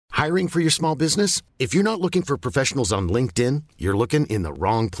Hiring for your small business? If you're not looking for professionals on LinkedIn, you're looking in the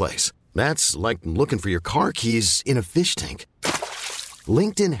wrong place. That's like looking for your car keys in a fish tank.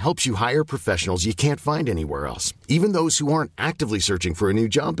 LinkedIn helps you hire professionals you can't find anywhere else, even those who aren't actively searching for a new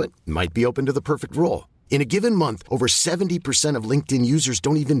job but might be open to the perfect role. In a given month, over 70% of LinkedIn users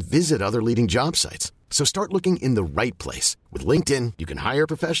don't even visit other leading job sites. So start looking in the right place. With LinkedIn, you can hire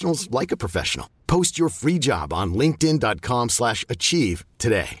professionals like a professional. Post your free job on linkedin.com/achieve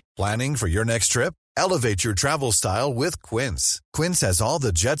today. Planning for your next trip? Elevate your travel style with Quince. Quince has all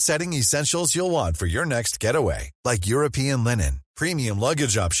the jet-setting essentials you'll want for your next getaway, like European linen, premium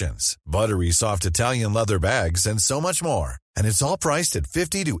luggage options, buttery soft Italian leather bags, and so much more. And it's all priced at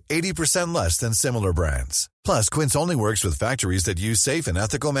 50 to 80% less than similar brands. Plus, Quince only works with factories that use safe and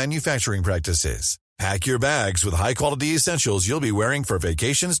ethical manufacturing practices. Pack your bags with high-quality essentials you'll be wearing for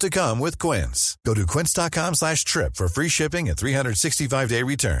vacations to come with Quince. Go to quince.com/trip for free shipping and 365-day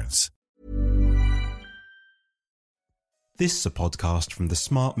returns. This is a podcast from the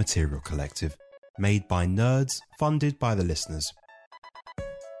Smart Material Collective, made by nerds, funded by the listeners.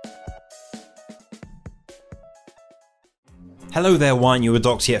 Hello there, Why Aren't You a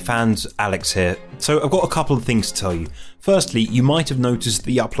Doctor Yet fans, Alex here. So I've got a couple of things to tell you. Firstly, you might have noticed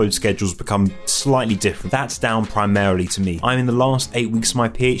the upload schedule's become slightly different. That's down primarily to me. I'm in the last 8 weeks of my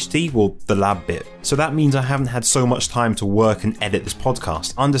PhD, well, the lab bit. So that means I haven't had so much time to work and edit this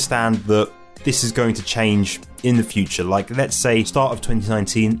podcast. Understand that this is going to change in the future. Like, let's say start of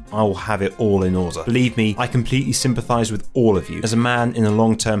 2019, I will have it all in order. Believe me, I completely sympathise with all of you. As a man in a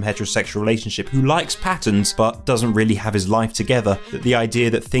long-term heterosexual relationship who likes patterns but doesn't really have his life together, that the idea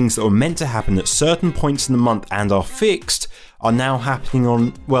that things that were meant to happen at certain points in the month and are fixed are now happening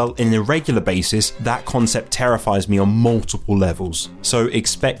on, well, an irregular basis, that concept terrifies me on multiple levels. So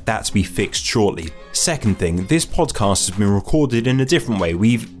expect that to be fixed shortly. Second thing, this podcast has been recorded in a different way.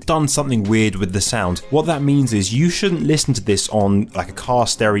 We've done something weird with the sound. What that means is you shouldn't listen to this on like a car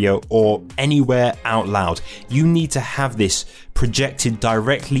stereo or anywhere out loud. You need to have this projected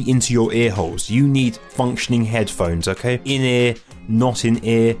directly into your ear holes. You need functioning headphones, okay? In ear, not in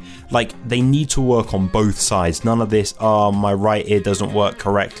ear. Like, they need to work on both sides. None of this, my right ear doesn't work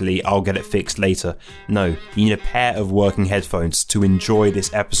correctly, I'll get it fixed later. No, you need a pair of working headphones to enjoy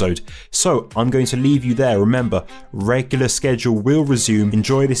this episode. So I'm going to leave you there. Remember, regular schedule will resume.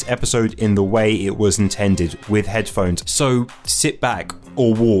 Enjoy this episode in the way it was intended, with headphones. So sit back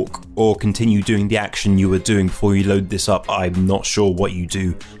or walk or continue doing the action you were doing before you load this up. I'm not sure what you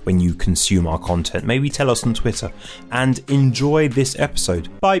do when you consume our content. Maybe tell us on Twitter, and enjoy this episode.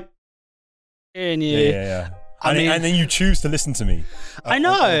 Bye. Yeah. And then you choose to listen to me. I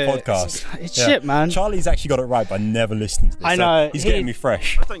know. On the podcast. It's shit, man. Charlie's actually got it right, but I never listened to this. I know. So he's getting me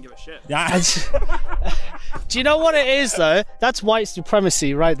fresh. I don't give a shit. Yeah. Do you know what it is, though? That's white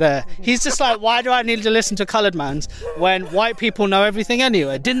supremacy right there. He's just like, why do I need to listen to coloured mans when white people know everything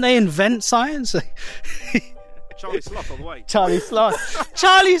anyway? Didn't they invent science? Charlie Sloth all the way. Charlie Sloth.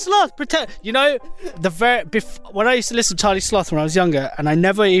 You know, when I used to listen to Charlie Sloth when I was younger, and I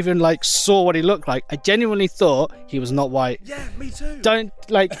never even saw what he looked like, I genuinely thought he was not white. Yeah, me too. Charlie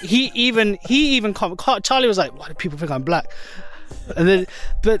was like, why do people think I'm black? And then,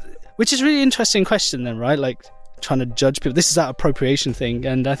 which is a really interesting question then, right? Like, trying to judge people. This is that appropriation thing,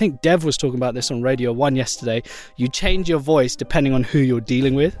 and I think Dev was talking about this on Radio 1 yesterday. You change your voice depending on who you're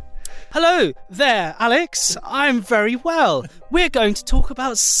dealing with. Hello there, Alex. I'm very well. We're going to talk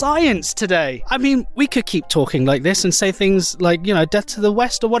about science today. I mean, we could keep talking like this and say things like, death to the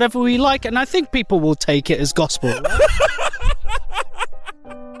West or whatever we like, and I think people will take it as gospel.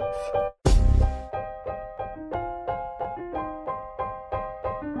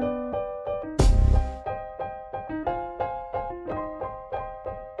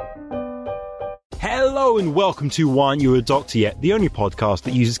 Hello and welcome to Why Aren't You a Doctor Yet, the only podcast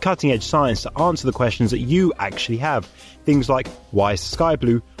that uses cutting-edge science to answer the questions that you actually have. Things like, why is the sky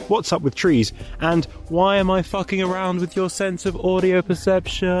blue? What's up with trees? And why am I fucking around with your sense of audio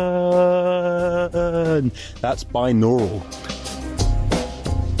perception? That's binaural.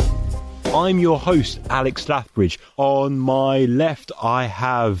 I'm your host, Alex Lathbridge. On my left, I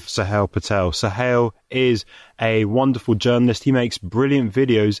have Sahel Patel. Sahel is a wonderful journalist. He makes brilliant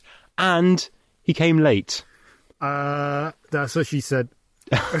videos, and he came late. That's what she said.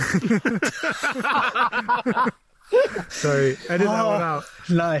 Sorry, edit that one out.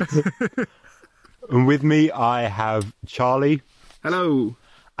 Nice. And with me, I have Charlie. Hello.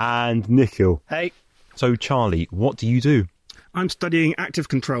 And Nikhil. Hey. So, Charlie, what do you do? I'm studying active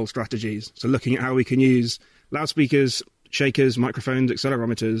control strategies. So looking at how we can use loudspeakers, shakers, microphones,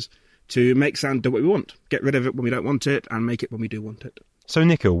 accelerometers to make sound do what we want. Get rid of it when we don't want it and make it when we do want it. So,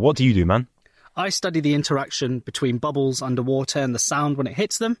 Nikhil, what do you do, man? I study the interaction between bubbles underwater and the sound when it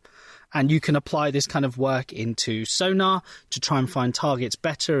hits them. And you can apply this kind of work into sonar to try and find targets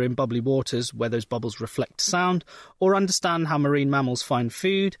better in bubbly waters where those bubbles reflect sound, or understand how marine mammals find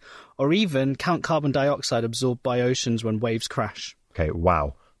food, or even count carbon dioxide absorbed by oceans when waves crash. Okay,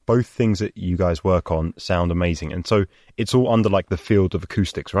 wow. Both things that you guys work on sound amazing. And so it's all under like the field of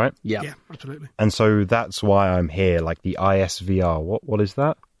acoustics, right? Yeah, absolutely. And so that's why I'm here, like the ISVR. What is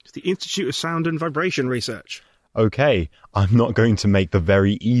that? It's the Institute of Sound and Vibration Research. Okay, I'm not going to make the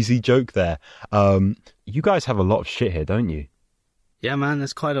very easy joke there. You guys have a lot of shit here, don't you? Yeah, man,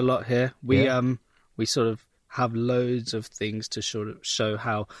 there's quite a lot here. We sort of have loads of things to sort of show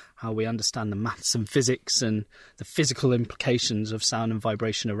how we understand the maths and physics and the physical implications of sound and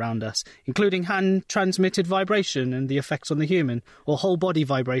vibration around us, including hand-transmitted vibration and the effects on the human, or whole body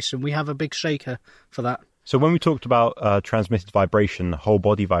vibration. We have a big shaker for that. So when we talked about transmitted vibration, whole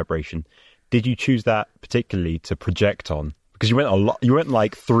body vibration, did you choose that particularly to project on? Because you went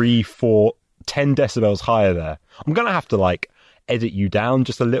like 3, 4, 10 decibels higher there. I'm going to have to like edit you down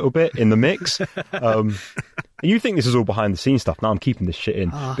just a little bit in the mix. You think this is all behind the scenes stuff. Now I'm keeping this shit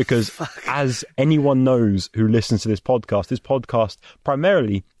in because as anyone knows who listens to this podcast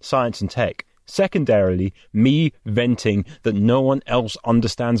primarily science and tech. Secondarily, me venting that no one else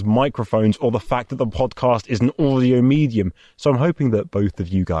understands microphones or the fact that the podcast is an audio medium. So I'm hoping that both of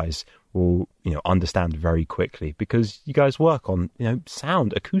you guys will, understand very quickly because you guys work on,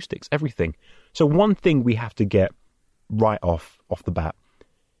 sound, acoustics, everything. So one thing we have to get right off the bat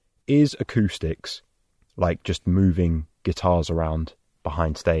is acoustics, like just moving guitars around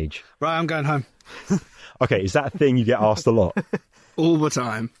behind stage. Right, I'm going home. Okay, is that a thing you get asked a lot? All the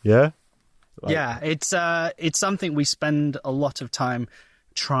time. Yeah? Yeah, it's something we spend a lot of time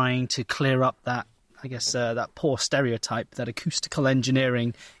trying to clear up that, I guess, that poor stereotype that acoustical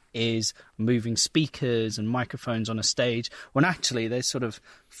engineering is moving speakers and microphones on a stage, when actually there's sort of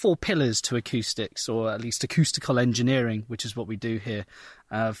 4 pillars to acoustics, or at least acoustical engineering, which is what we do here.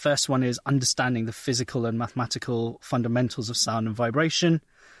 First one is understanding the physical and mathematical fundamentals of sound and vibration.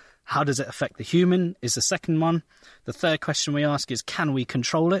 How does it affect the human is the second one. The third question we ask is, can we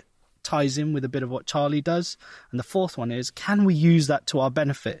control it? Ties in with a bit of what Charlie does. And the fourth one is, can we use that to our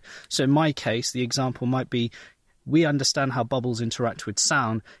benefit? So in my case, the example might be, we understand how bubbles interact with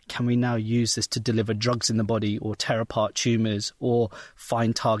sound. Can we now use this to deliver drugs in the body, or tear apart tumours, or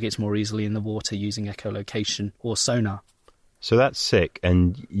find targets more easily in the water using echolocation or sonar? So that's sick.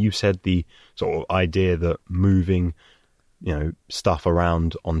 And you said the sort of idea that moving, stuff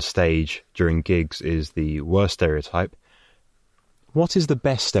around on stage during gigs is the worst stereotype. What is the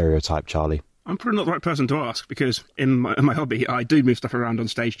best stereotype, Charlie? I'm probably not the right person to ask, because in my hobby, I do move stuff around on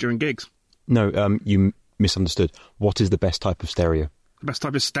stage during gigs. No, you misunderstood. What is the best type of stereo? The best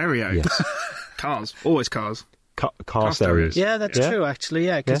type of stereo? Yes. Cars. Always cars. Car stereos. Yeah, that's true, actually,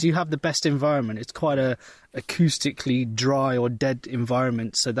 because you have the best environment. It's quite a acoustically dry or dead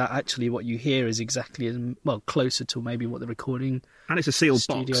environment, so that actually what you hear is exactly as closer to maybe what the recording and it's a sealed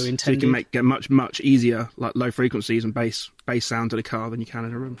studio box, intended. so you can get much easier, like low frequencies and bass sound in a car than you can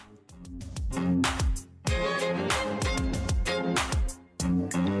in a room.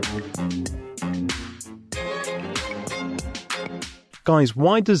 Guys,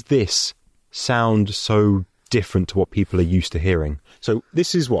 why does this sound so different to what people are used to hearing? So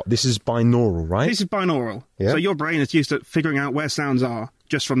this is what? This is binaural, right? This is binaural. Yeah. So your brain is used to figuring out where sounds are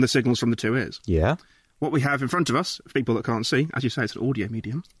just from the signals from the two ears. Yeah. What we have in front of us, for people that can't see, as you say, it's an audio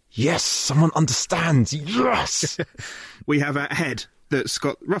medium. Yes, someone understands. Yes! We have a head that's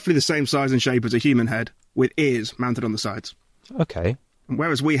got roughly the same size and shape as a human head, with ears mounted on the sides. Okay. And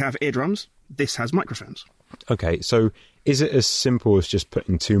whereas we have eardrums, this has microphones. Okay, so is it as simple as just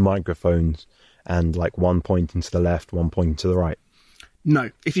putting 2 microphones and like one pointing to the left, one pointing to the right? No.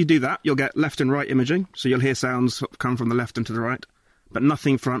 If you do that, you'll get left and right imaging, so you'll hear sounds come from the left and to the right, but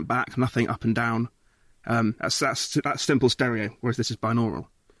nothing front, back, nothing up and down. That's simple stereo, whereas this is binaural.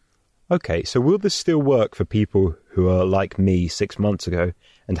 Okay, so will this still work for people who are like me 6 months ago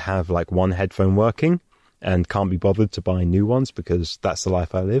and have like one headphone working and can't be bothered to buy new ones because that's the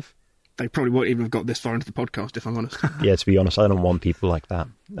life I live? They probably won't even have got this far into the podcast, if I'm honest. Yeah, to be honest, I don't want people like that.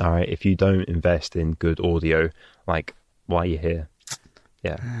 All right, if you don't invest in good audio, like, why are you here?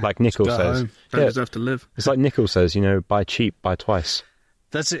 Yeah, like Nikhil says. Don't deserve to live. It's like Nikhil says, buy cheap, buy twice.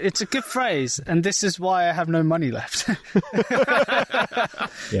 It's a good phrase, and this is why I have no money left.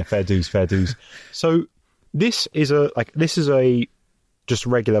 Yeah, fair dues. So this is a just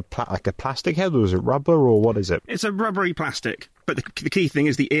regular like a plastic head, or is it rubber, or what is it? It's a rubbery plastic, but the key thing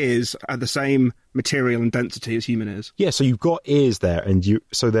is the ears are the same material and density as human ears. Yeah, so you've got ears there, and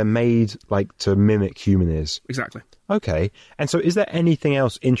so they're made like to mimic human ears. Exactly. Okay, and so is there anything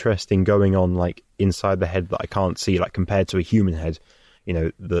else interesting going on like inside the head that I can't see, like compared to a human head? You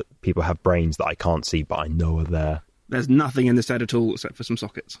know, that people have brains that I can't see, but I know are there. There's nothing in this head at all except for some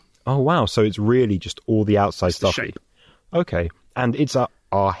sockets. Oh wow! So it's really just all the outside It's the stuff. shape. Okay, and it's at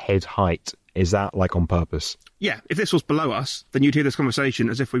our head height. Is that like on purpose? Yeah, if this was below us, then you'd hear this conversation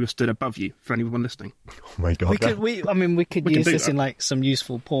as if we were stood above you, for anyone listening. Oh my god! We could We can use do this that. in like some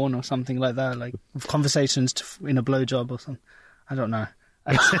useful porn or something like that, like conversations in a blowjob or something. I don't know.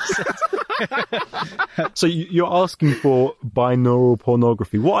 So you're asking for binaural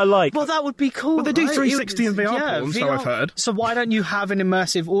pornography. What I like. Well, that would be cool. Well, they do right? 360 in VR porn, so I've heard. So why don't you have an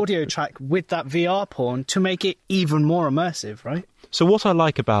immersive audio track with that VR porn to make it even more immersive, right? So what I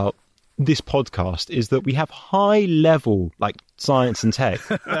like about this podcast is that we have high level like science and tech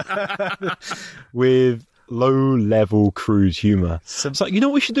with low level crude humor. So you know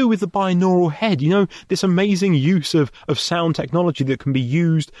what we should do with the binaural head? You know, this amazing use of sound technology that can be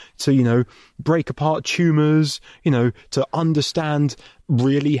used to, you know, break apart tumours, you know, to understand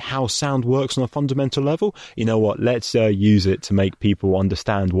really how sound works on a fundamental level. You know what? Let's use it to make people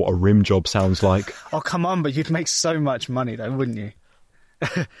understand what a rim job sounds like. Oh, come on, but you'd make so much money though, wouldn't you?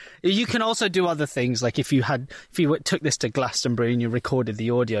 You can also do other things, like if you took this to Glastonbury and you recorded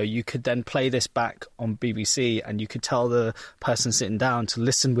the audio, you could then play this back on BBC and you could tell the person sitting down to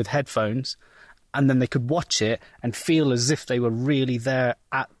listen with headphones, and then they could watch it and feel as if they were really there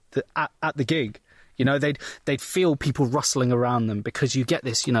at the gig. You know, they'd feel people rustling around them, because you get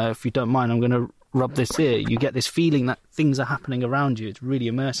this, you know, if you don't mind, I'm going to rub this here. You get this feeling that things are happening around you. It's really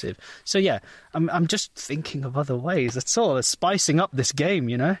immersive. So yeah, I'm just thinking of other ways. That's all. It's spicing up this game,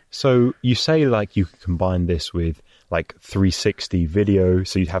 you know? So you say like you could combine this with like 360 video,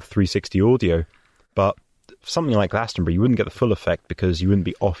 so you'd have 360 audio, but something like Glastonbury, you wouldn't get the full effect because you wouldn't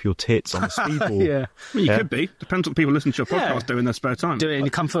be off your tits on the speedball. Yeah. Well, you could be. Depends what people listen to your podcast do in their spare time. Do it in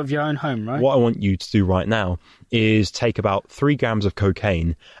the comfort of your own home, right? What I want you to do right now is take about 3 grams of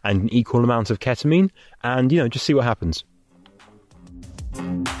cocaine and an equal amount of ketamine, and, you know, just see what happens.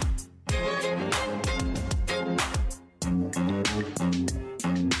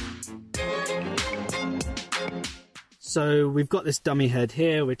 So we've got this dummy head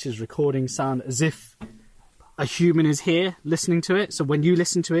here, which is recording sound as if a human is here listening to it. So when you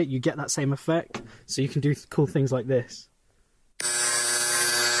listen to it, you get that same effect. So you can do cool things like this.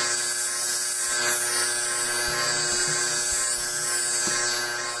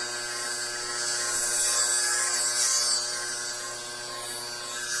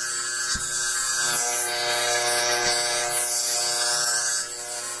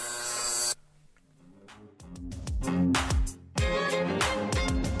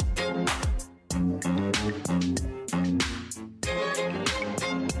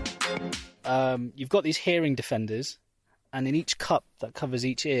 You've got these hearing defenders, and in each cup that covers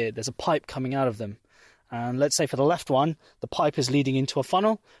each ear, there's a pipe coming out of them. And let's say for the left one, the pipe is leading into a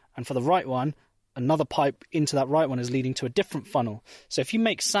funnel, and for the right one, another pipe into that right one is leading to a different funnel. So if you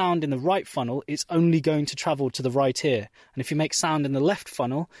make sound in the right funnel, it's only going to travel to the right ear. And if you make sound in the left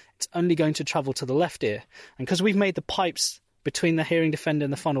funnel, it's only going to travel to the left ear. And because we've made the pipes between the hearing defender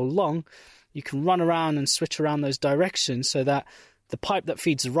and the funnel long, you can run around and switch around those directions so that the pipe that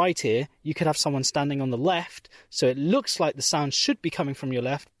feeds the right ear, you could have someone standing on the left, so it looks like the sound should be coming from your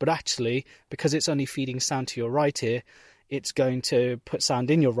left, but actually, because it's only feeding sound to your right ear, it's going to put sound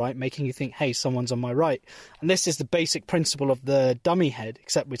in your right, making you think, hey, someone's on my right. And this is the basic principle of the dummy head,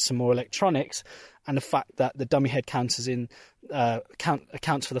 except with some more electronics, and the fact that the dummy head accounts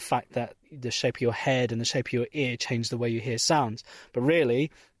for the fact that the shape of your head and the shape of your ear change the way you hear sounds. But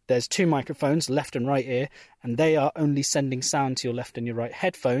really, there's 2 microphones, left and right ear, and they are only sending sound to your left and your right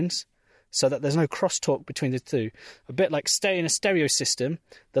headphones, so that there's no crosstalk between the two. A bit like in a stereo system,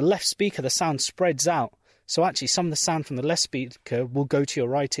 the left speaker, the sound spreads out. So actually, some of the sound from the left speaker will go to your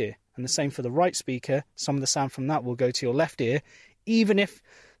right ear. And the same for the right speaker, some of the sound from that will go to your left ear. Even if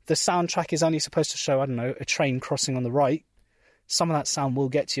the soundtrack is only supposed to show, I don't know, a train crossing on the right, some of that sound will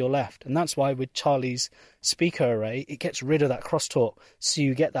get to your left. And that's why with Charlie's speaker array, it gets rid of that crosstalk. So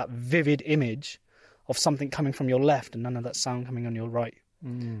you get that vivid image of something coming from your left and none of that sound coming on your right.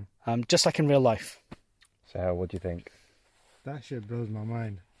 Just like in real life. So what do you think? That shit blows my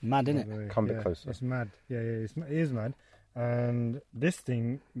mind. Mad, by innit? the way. Come a bit closer. It's mad. Yeah, it is mad. And this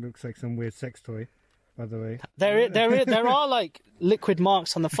thing looks like some weird sex toy. by the way. There are like liquid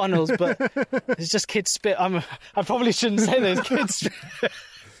marks on the funnels, but it's just kid spit. I probably shouldn't say there's kids spit.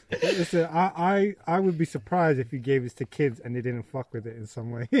 Listen, I would be surprised if you gave this to kids and they didn't fuck with it in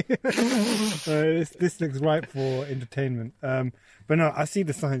some way. This looks ripe for entertainment. But no, I see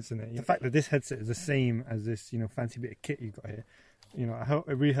the science in it. The fact that this headset is the same as this, fancy bit of kit you got here,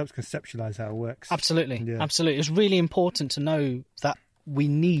 it really helps conceptualize how it works. Absolutely, Yeah. absolutely. It's really important to know that we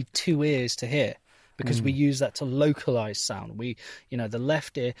need two ears to hear, because we use that to localize sound. The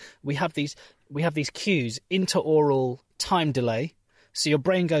left ear, we have these cues, interaural time delay. So your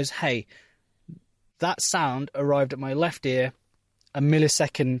brain goes, hey, that sound arrived at my left ear a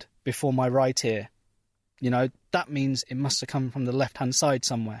millisecond before my right ear. That means it must have come from the left-hand side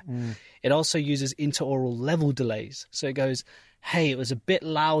somewhere. It also uses interaural level delays. So it goes, hey, it was a bit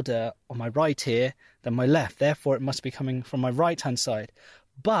louder on my right ear than my left. Therefore, it must be coming from my right-hand side.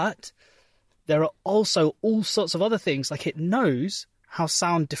 But there are also all sorts of other things, like it knows how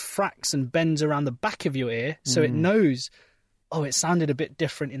sound diffracts and bends around the back of your ear. So it knows, oh, it sounded a bit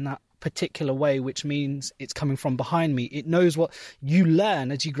different in that particular way, which means it's coming from behind me. It knows what you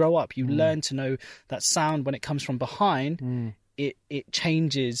learn as you grow up. You learn to know that sound when it comes from behind, it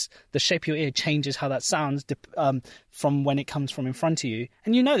changes, the shape of your ear changes how that sounds from when it comes from in front of you.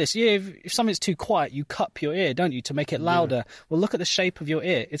 And you know this, if something's too quiet, you cup your ear, don't you, to make it louder. Yeah. Well, look at the shape of your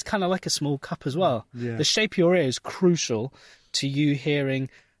ear. It's kind of like a small cup as well. Yeah. The shape of your ear is crucial to you hearing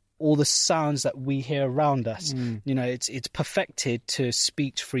all the sounds that we hear around us. It's perfected to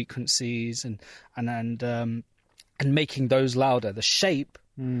speech frequencies and making those louder. The shape,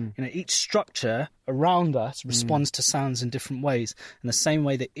 each structure around us responds to sounds in different ways. In the same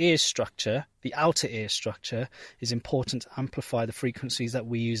way, the ear structure, the outer ear structure, is important to amplify the frequencies that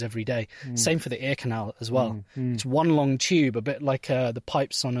we use every day. Same for the ear canal as well. It's one long tube, a bit like the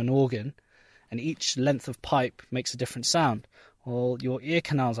pipes on an organ, and each length of pipe makes a different sound. Well, your ear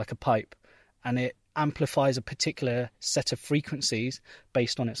canal is like a pipe, and it amplifies a particular set of frequencies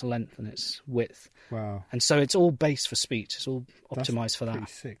based on its length and its width. Wow. And so it's all based for speech. It's all optimized for that.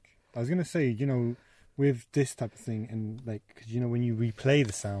 Pretty sick. I was going to say, with this type of thing, and because, when you replay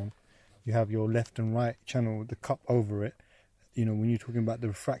the sound, you have your left and right channel, the cup over it. When you're talking about the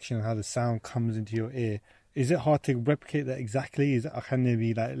refraction and how the sound comes into your ear, is it hard to replicate that exactly? Can there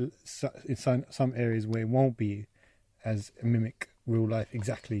be in some areas where it won't be as mimic real life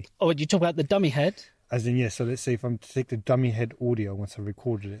exactly? Oh, you talk about the dummy head? As in, so let's say if I'm to take the dummy head audio once I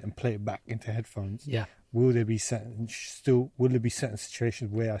recorded it and play it back into headphones, will there be certain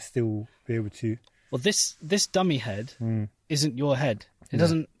situations where I still be able to? Well, this dummy head isn't your head. It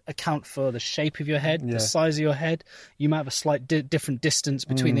doesn't account for the shape of your head, the size of your head. You might have a slight different distance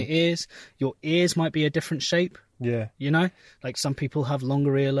between the ears. Your ears might be a different shape. Yeah. Like some people have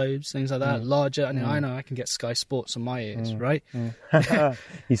longer earlobes, things like that, larger. And I know I can get Sky Sports on my ears, right?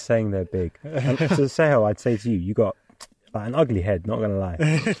 He's saying they're big. And to Seho, I'd say to you, you got an ugly head, not going to lie.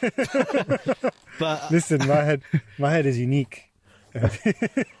 But listen, my head is unique.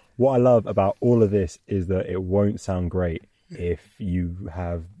 What I love about all of this is that it won't sound great if you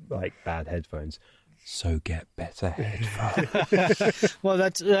have bad headphones. So get better headphones. Well,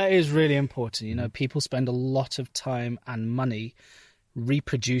 that is really important. People spend a lot of time and money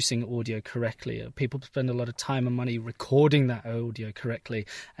reproducing audio correctly. People spend a lot of time and money recording that audio correctly.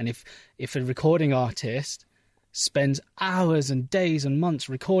 And if a recording artist spends hours and days and months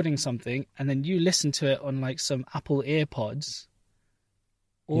recording something, and then you listen to it on some Apple AirPods,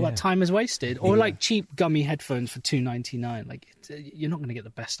 all that time is wasted. Or cheap gummy headphones for $2.99. You're not going to get the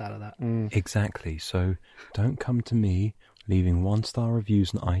best out of that. Exactly. So don't come to me leaving 1-star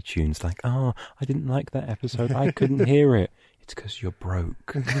reviews on iTunes I didn't like that episode, I couldn't hear it. It's because you're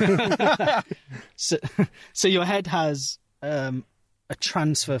broke. So your head has a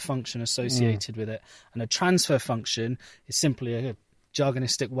transfer function associated with it. And a transfer function is simply a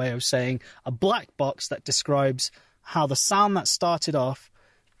jargonistic way of saying a black box that describes how the sound that started off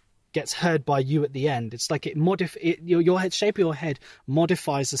gets heard by you at the end. It's like your head, shape of your head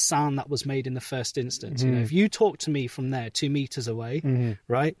modifies the sound that was made in the first instance. If you talk to me from there 2 meters away,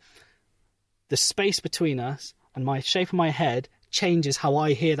 right, the space between us and my shape of my head changes how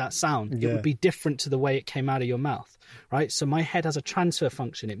I hear that sound. It would be different to the way it came out of your mouth, right? So my head has a transfer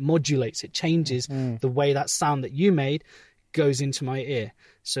function. It modulates, it changes the way that sound that you made goes into my ear.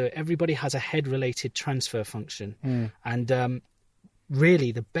 So everybody has a head-related transfer function. And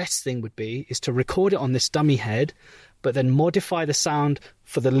really the best thing would be is to record it on this dummy head, but then modify the sound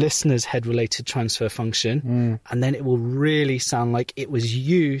for the listener's head-related transfer function, and then it will really sound like it was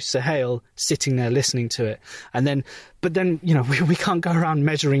you, Suhail, sitting there listening to it. But then, you know, we can't go around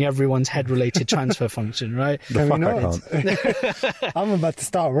measuring everyone's head-related transfer function, right? I can't. I'm about to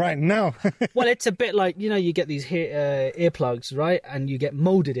start right now. Well, it's a bit like, you know, you get these earplugs, right? And you get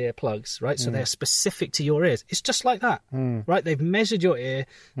molded earplugs, right? So they're specific to your ears. It's just like that, right? They've measured your ear.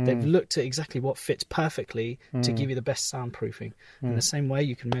 They've looked at exactly what fits perfectly to give you the best soundproofing. In the same way,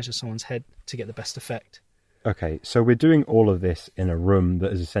 you can measure someone's head to get the best effect. Okay, so we're doing all of this in a room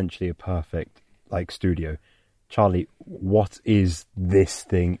that is essentially a perfect, like, studio. Charlie, what is this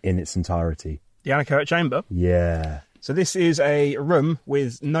thing in its entirety? The anechoic chamber. Yeah. So this is a room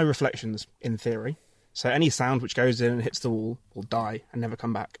with no reflections, in theory. So any sound which goes in and hits the wall will die and never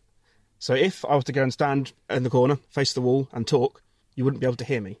come back. So if I was to go and stand in the corner, face the wall and talk, you wouldn't be able to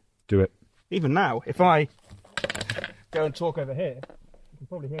hear me. Do it. Even now, if I go and talk over here, you can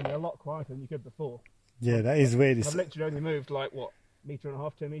probably hear me a lot quieter than you could before. Yeah, that is weird. I've literally only moved like, what, 1.5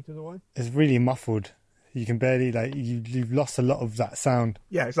 meters, 2 meters away? It's really muffled. You can barely, like, you've lost a lot of that sound.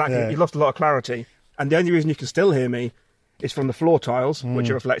 Yeah, exactly. Yeah. You've lost a lot of clarity. And the only reason you can still hear me is from the floor tiles, which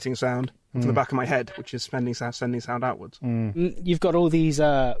are reflecting sound, and from the back of my head, which is sending sound outwards. You've got all these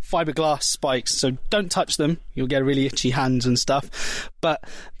fiberglass spikes, so don't touch them. You'll get really itchy hands and stuff. But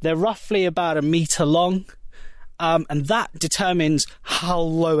they're roughly about 1 meter long, and that determines how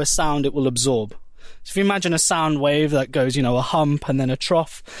low a sound it will absorb. So if you imagine a sound wave that goes, you know, a hump and then a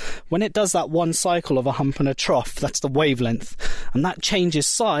trough, when it does that one cycle of a hump and a trough, that's the wavelength. And that changes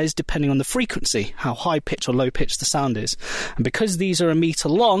size depending on the frequency, how high pitch or low pitch the sound is. And because these are 1 meter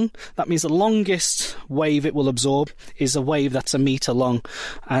long, that means the longest wave it will absorb is a wave that's 1 meter long.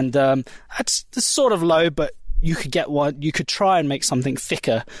 And that's sort of low, but you could get one, you could try and make something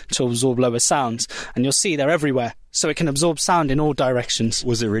thicker to absorb lower sounds, and you'll see they're everywhere. So it can absorb sound in all directions.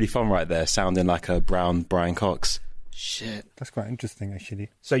 Was it really fun right there, sounding like a brown Brian Cox? Shit. That's quite interesting,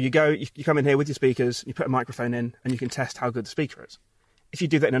 actually. So you come in here with your speakers, you put a microphone in, and you can test how good the speaker is. If you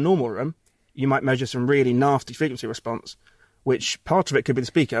do that in a normal room, you might measure some really nasty frequency response, which part of it could be the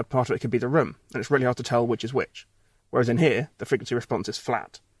speaker, part of it could be the room, and it's really hard to tell which is which. Whereas in here, the frequency response is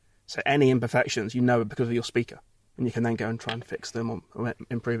flat. So any imperfections, you know because of your speaker, and you can then go and try and fix them or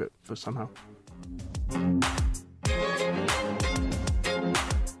improve it for somehow.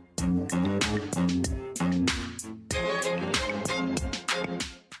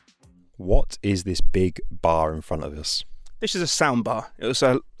 What is this big bar in front of us? This is a sound bar. It was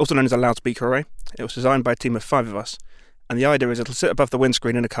also known as a loudspeaker array. It was designed by a team of 5 of us, and the idea is it'll sit above the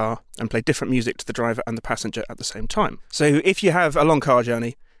windscreen in a car and play different music to the driver and the passenger at the same time. So if you have a long car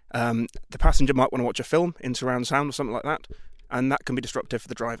journey, the passenger might want to watch a film in surround sound or something like that, and that can be disruptive for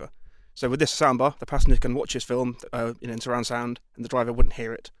the driver. So with this soundbar, the passenger can watch his film in surround sound, and the driver wouldn't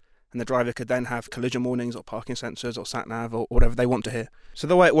hear it. And the driver could then have collision warnings or parking sensors or sat-nav or whatever they want to hear. So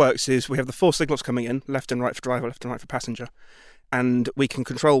the way it works is we have the 4 signals coming in, left and right for driver, left and right for passenger, and we can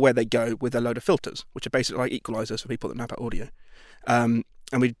control where they go with a load of filters, which are basically like equalizers for people that know about audio. And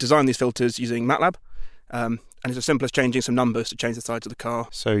we design these filters using MATLAB, and it's as simple as changing some numbers to change the size of the car.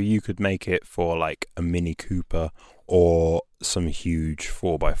 So you could make it for like a Mini Cooper or some huge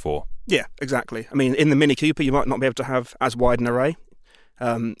 4x4. Yeah, exactly. I mean, in the Mini Cooper, you might not be able to have as wide an array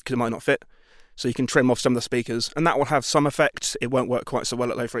because it might not fit. So you can trim off some of the speakers, and that will have some effect. It won't work quite so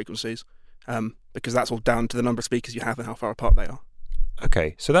well at low frequencies because that's all down to the number of speakers you have and how far apart they are.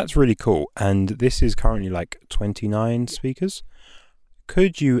 Okay, so that's really cool. And this is currently like 29 speakers.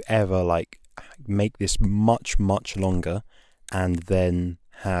 Could you ever like make this much, much longer and then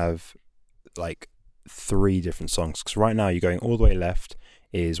have like 3 different songs? Because right now you're going all the way left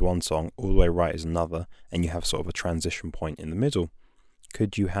is one song, all the way right is another, and you have sort of a transition point in the middle.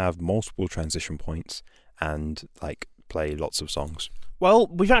 Could you have multiple transition points and like play lots of songs? Well,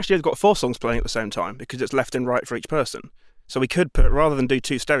 we've actually got 4 songs playing at the same time because it's left and right for each person. So we could put, rather than do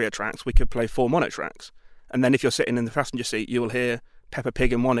 2 stereo tracks, we could play 4 mono tracks. And then if you're sitting in the passenger seat, you will hear Peppa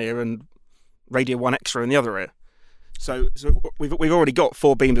Pig in one ear and Radio 1 Extra in the other ear. So we've already got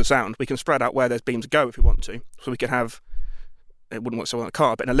 4 beams of sound. We can spread out where those beams go if we want to. So we could have, it wouldn't work so well in a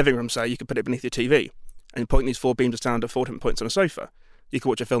car, but in a living room, say, you could put it beneath your TV and point these 4 beams of sound at 4 different points on a sofa. You could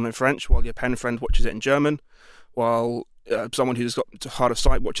watch a film in French while your pen friend watches it in German, while someone who's got hard of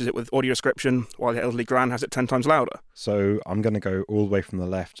sight watches it with audio description, while your elderly gran has it 10 times louder. So I'm going to go all the way from the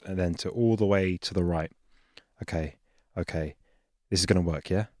left and then to all the way to the right. Okay. This is going to work,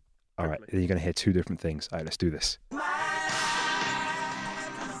 yeah? All right, then you're going to hear 2 different things. All right, let's do this.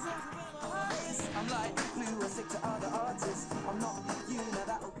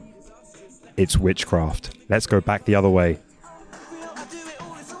 It's witchcraft. Let's go back the other way.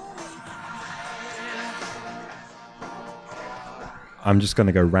 I'm just going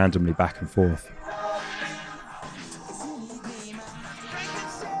to go randomly back and forth.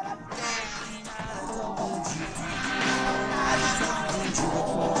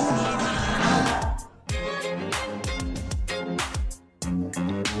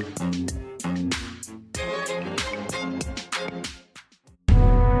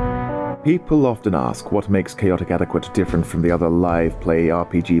 People often ask what makes Chaotic Adequate different from the other live play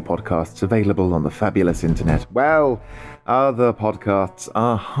RPG podcasts available on the fabulous internet. Well, other podcasts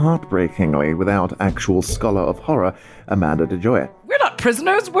are heartbreakingly without actual scholar of horror, Amanda DeJoy. We're not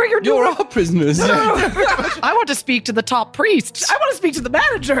prisoners, we're your door. You're all prisoners. I want to speak to the top priest. I want to speak to the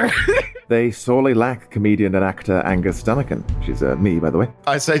manager. They sorely lack comedian and actor Angus Dunnican, which is me, by the way.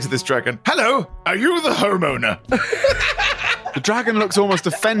 I say to this dragon, "Hello, are you the homeowner?" The dragon looks almost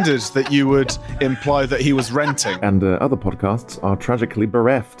offended that you would imply that he was renting. And other podcasts are tragically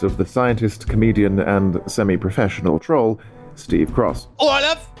bereft of the scientist, comedian, and semi-professional troll, Steve Cross. All right,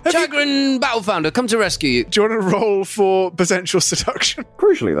 love. Chagrin Battle Founder, come to rescue you. Do you want to roll for potential seduction?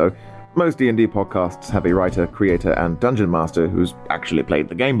 Crucially, though, most D&D podcasts have a writer, creator, and dungeon master who's actually played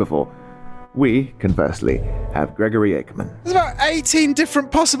the game before. We, conversely, have Gregory Aikman. There's about 18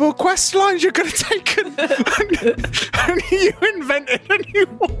 different possible quest lines you could have taken. Only you invented a new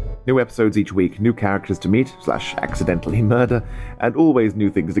one. New episodes each week, new characters to meet, /accidentally murder, and always new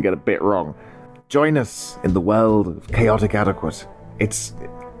things to get a bit wrong. Join us in the world of Chaotic Adequate. It's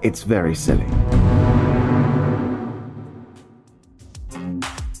very silly.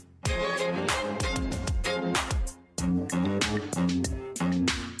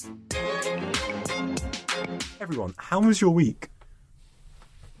 Everyone, how was your week?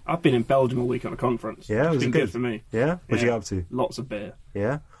 I've been in Belgium all week on a conference. Yeah, it's was been it good? good for me. Yeah? What'd you get up to? Lots of beer.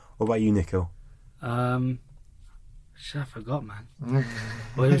 Yeah? What about you, Nico? Shit, I forgot, man.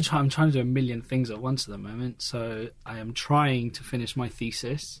 Well, I'm trying to do a million things at once at the moment, so I am trying to finish my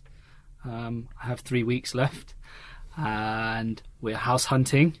thesis. I have 3 weeks left, and we're house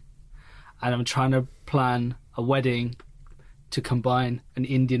hunting, and I'm trying to plan a wedding to combine an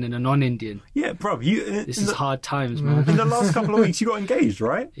Indian and a non-Indian. Yeah, bro. This is hard times, man. In the last couple of weeks, you got engaged,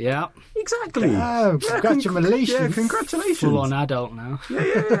 right? Yeah. Exactly. Oh, congratulations. Yeah, congratulations. Full-on adult now.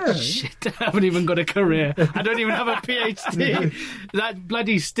 Yeah. Shit, I haven't even got a career. I don't even have a PhD. That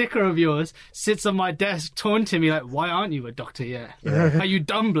bloody sticker of yours sits on my desk taunting me like, why aren't you a doctor yet? Are you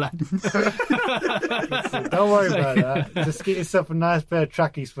dumb, blood? Don't worry about that. Just get yourself a nice pair of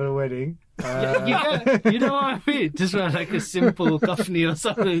trackies for the wedding. You know what I mean? Just wear like a simple cuffney or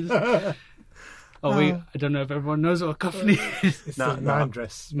something. I don't know if everyone knows what a cuffney is. It's a man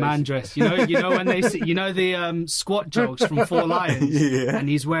dress. Man dress. You know when they see, the squat jokes from Four Lions, and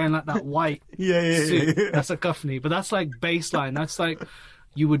he's wearing like that white suit. That's a cuffney, but that's like baseline. That's like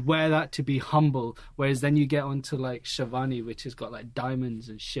you would wear that to be humble, whereas then you get onto like Shivani, which has got like diamonds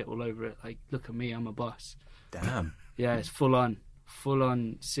and shit all over it. Like, look at me, I'm a boss. Damn. Yeah, it's full on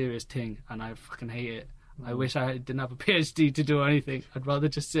serious thing, and I fucking hate it. I wish I didn't have a PhD to do anything. I'd rather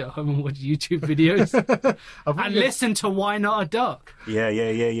just sit at home and watch YouTube videos and listen to Why Not a Doc. Yeah.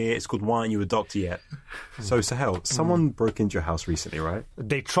 It's called Why Aren't You a Doctor Yet? So, Sahel, someone broke into your house recently, right?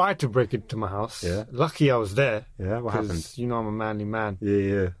 They tried to break into my house. Yeah. Lucky I was there. Yeah, what happened? You know I'm a manly man.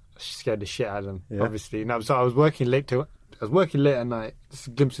 Yeah. I scared the shit out of them, Yeah. obviously. No, so I was working late at night. Just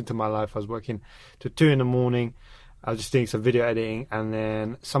a glimpse into my life. I was working till 2 a.m. I was just doing some video editing, and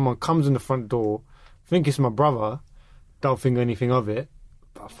then someone comes in the front door. Think it's my brother. Don't think anything of it.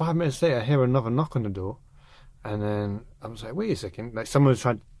 But 5 minutes later, I hear another knock on the door, and then I was like, "Wait a second!" Like someone was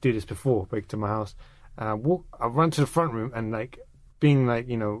trying to do this before, break into my house. And I ran to the front room, and like being like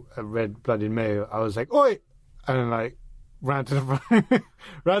a red-blooded male, I was like, "Oi!" and then like ran to the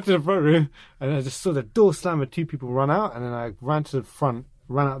front room, and I just saw the door slam and 2 people run out, and then I ran to the front,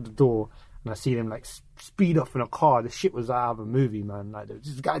 ran out the door. And I see them like speed off in a car. The shit was out of a movie, man. Like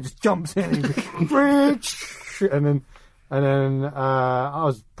this guy just jumps in, and then I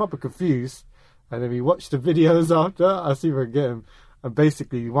was proper confused. And then we watched the videos after. I see if I get him. And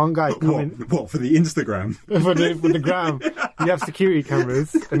basically, one guy coming. What for the Instagram? for the gram. You have security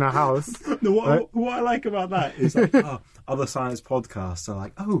cameras in our house. No, what I like about that is like, other science podcasts are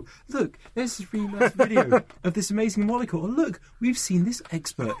like, oh, look, there's this really nice video of this amazing molecule. Oh, look, we've seen this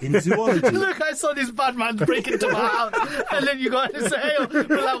expert in zoology. Look, I saw this bad man break into my house, and then you got his hail with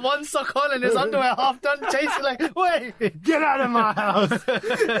like one sock on and his underwear half done, chasing like, wait, get out of my house.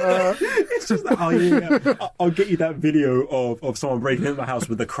 It's just that, I'll get you that video of someone breaking into my house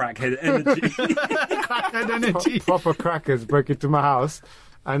with the crackhead energy. Crackhead energy. Proper crackers break into my house.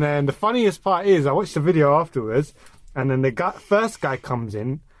 And then the funniest part is, I watched the video afterwards, and then the first guy comes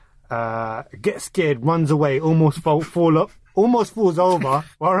in, gets scared, runs away, almost fall almost falls over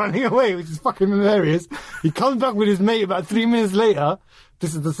while running away, which is fucking hilarious. He comes back with his mate about 3 minutes later.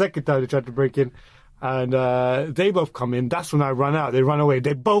 This is the second time they tried to break in. And they both come in. That's when I run out. They run away.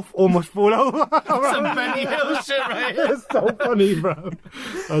 They both almost fall over. Some Benny Hill shit right here. It's so funny, bro.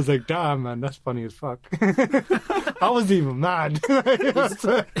 I was like, damn, man, that's funny as fuck. I was even mad.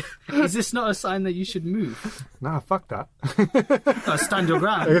 Is this not a sign that you should move? Nah, fuck that. Stand your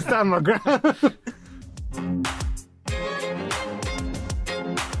ground. I stand my ground.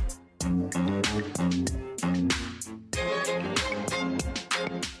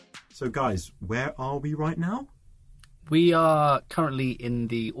 So, guys, where are we right now? We are currently in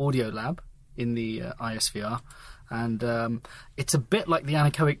the audio lab in the ISVR, and it's a bit like the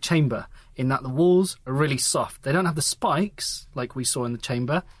anechoic chamber in that the walls are really soft. They don't have the spikes like we saw in the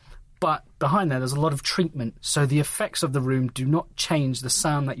chamber, but behind there's a lot of treatment, so the effects of the room do not change the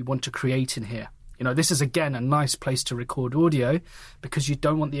sound that you want to create in here. You know, this is, again, a nice place to record audio because you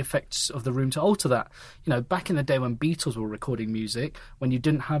don't want the effects of the room to alter that. You know, back in the day when Beatles were recording music, when you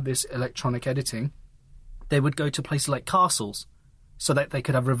didn't have this electronic editing, they would go to places like castles so that they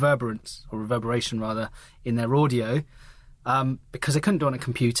could have reverberation in their audio because they couldn't do it on a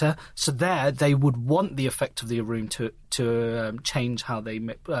computer. So there, they would want the effect of the room to change how they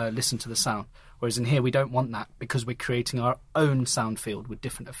listen to the sound. Whereas in here, we don't want that because we're creating our own sound field with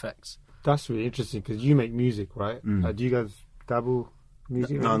different effects. That's really interesting because you make music, right? Do you guys dabble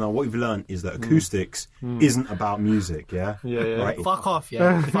music? No. What we've learned is that acoustics isn't about music. Yeah. Right. Fuck off,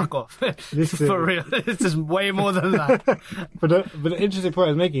 yeah. Fuck off. For real, this is way more than that. But the interesting point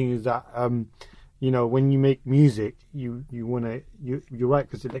I was making is that you know, when you make music, you want to you're right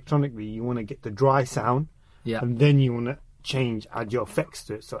because electronically you want to get the dry sound, and then you want to add your effects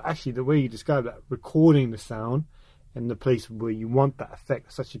to it. So actually, the way you describe that, recording the sound in the place where you want that effect,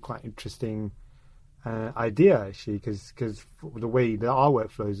 is actually quite interesting idea, actually, because the way that our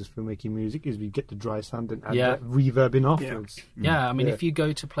workflow is for making music is we get the dry sound and add that reverb in afterwards. Yeah, I mean, if you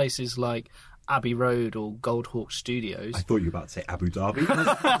go to places like Abbey Road or Goldhawk Studios... I thought you were about to say Abu Dhabi.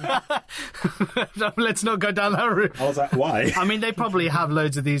 No, let's not go down that route. I was like, why? I mean, they probably have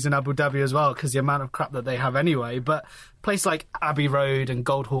loads of these in Abu Dhabi as well, because the amount of crap that they have anyway, but places like Abbey Road and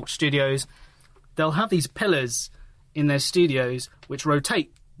Goldhawk Studios, they'll have these pillars in their studios which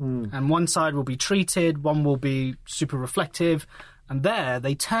rotate, and one side will be treated, one will be super reflective, and there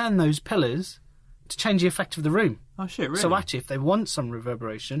they turn those pillars to change the effect of the room. Oh shit, really? So actually, if they want some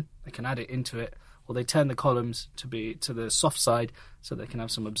reverberation, they can add it into it, or they turn the columns to be to the soft side so they can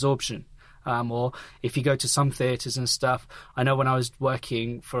have some absorption. Or if you go to some theatres and stuff, I know when I was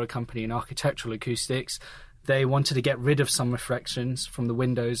working for a company in architectural acoustics, they wanted to get rid of some reflections from the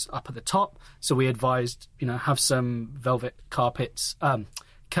windows up at the top, so we advised, have some velvet carpets,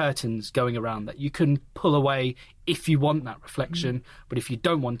 curtains going around that you can pull away if you want that reflection, but if you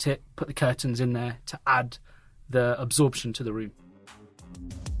don't want it, put the curtains in there to add the absorption to the room.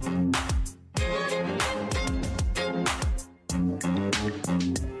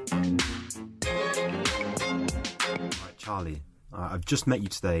 Right, Charlie, I've just met you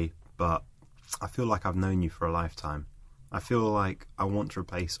today, but I feel like I've known you for a lifetime. I feel like I want to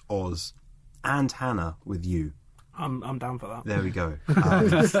replace Oz and Hannah with you. I'm down for that. There we go.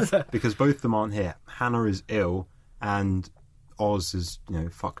 Because both of them aren't here. Hannah is ill, and Oz is,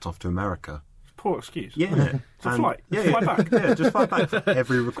 fucked off to America. Poor excuse. Yeah. It's a flight. Fly back. Yeah, just fly back for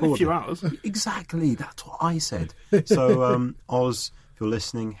every recording. A few hours. Exactly. That's what I said. So, Oz, if you're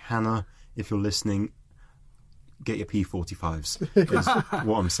listening, Hannah, if you're listening, get your P45s, is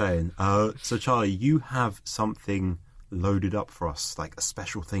what I'm saying. So, Charlie, you have something loaded up for us, like a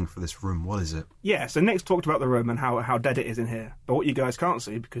special thing for this room. What is it? Yeah, so Nick's talked about the room and how dead it is in here. But what you guys can't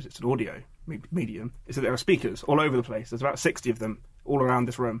see, because it's an audio medium, is that there are speakers all over the place. There's about 60 of them all around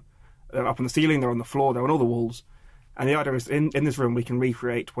this room. They're up on the ceiling, they're on the floor, they're on all the walls. And the idea is in this room we can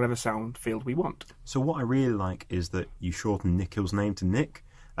recreate whatever sound field we want. So what I really like is that you shorten Nikhil's name to Nick,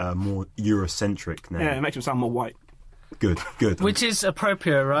 more Eurocentric name. Yeah, it makes him sound more white. Good. Which is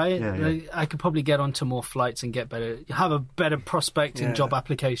appropriate, right? Yeah. I could probably get onto more flights and have a better prospect in job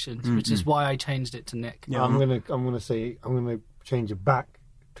applications, which is why I changed it to Nick. Yeah, I'm gonna change it back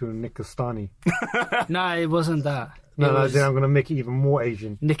to Nikistani. No, it wasn't that. No, then I'm gonna make it even more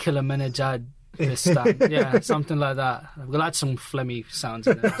Asian. Nicola Menajad. Yeah, something like that. We'll add some phlegmy sounds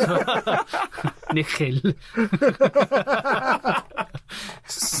in there. Nikhil.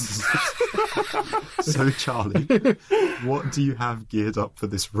 So, Charlie, what do you have geared up for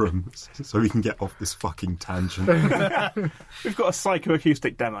this room so we can get off this fucking tangent? We've got a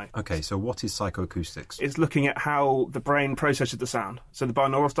psychoacoustic demo. Okay, so what is psychoacoustics? It's looking at how the brain processes the sound. So the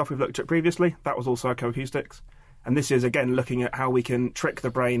binaural stuff we've looked at previously, that was all psychoacoustics. And this is, again, looking at how we can trick the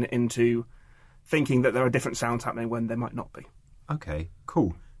brain into thinking that there are different sounds happening when there might not be. Okay,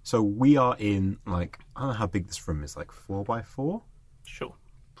 cool. So we are in, like, I don't know how big this room is, like 4x4? Sure.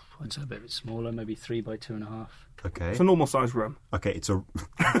 It's a bit smaller, maybe 3 by 2.5. Okay. It's a normal sized room. Okay, it's a...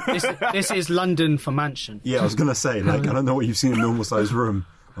 this is London for mansion. Yeah, I was going to say, like, I don't know what you've seen in a normal sized room.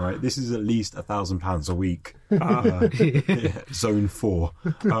 Right, this is at least £1,000 a week. Yeah, zone 4.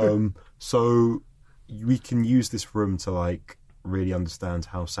 So we can use this room to, like, really understand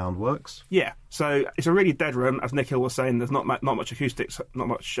how sound works. Yeah, so it's a really dead room, as Nikhil was saying. There's not much acoustics, not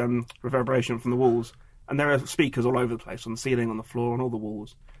much reverberation from the walls, and there are speakers all over the place, on the ceiling, on the floor, on all the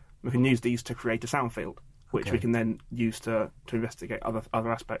walls. We can use these to create a sound field, which we can then use to investigate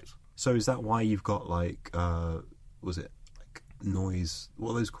other aspects. So is that why you've got, like, was it like noise?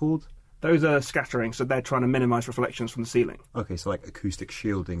 What are those called? Those are scattering, so they're trying to minimise reflections from the ceiling. Okay, so like acoustic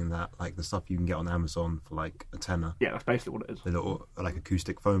shielding and that, like the stuff you can get on Amazon for like a tenner. Yeah, that's basically what it is. The little like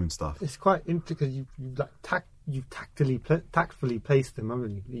acoustic foam and stuff. It's quite interesting because you've tactfully placed them,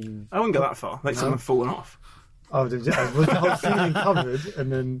 haven't you? I wouldn't go that far. Like some have fallen off. Oh, was the whole ceiling covered,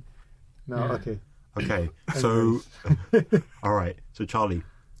 and then okay. Okay, so all right. So Charlie,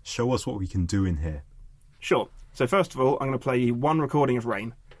 show us what we can do in here. Sure. So first of all, I'm going to play you one recording of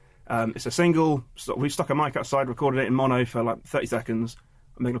Rain. It's a single. So we've stuck a mic outside, recorded it in mono for like 30 seconds.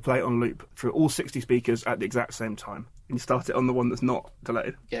 I'm going to play it on loop through all 60 speakers at the exact same time. And you start it on the one that's not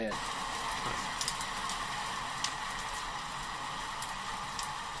delayed. Yeah.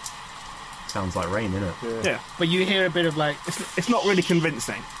 Sounds like Rain, innit? Yeah. But you hear a bit of like... It's not really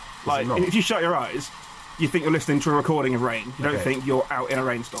convincing. Like, if you shut your eyes, you think you're listening to a recording of rain. You don't think you're out in a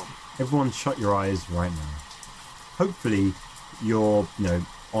rainstorm. Everyone shut your eyes right now. Hopefully you're,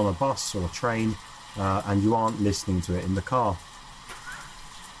 on a bus or a train and you aren't listening to it in the car.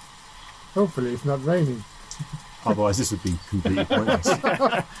 Hopefully it's not raining. Otherwise this would be completely pointless.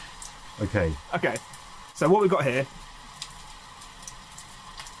 Okay. So what we've got here...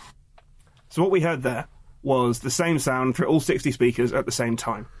 So what we heard there was the same sound through all 60 speakers at the same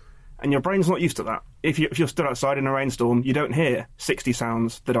time. And your brain's not used to that. If you're stood outside in a rainstorm, you don't hear 60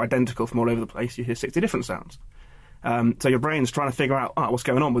 sounds that are identical from all over the place. You hear 60 different sounds. So your brain's trying to figure out what's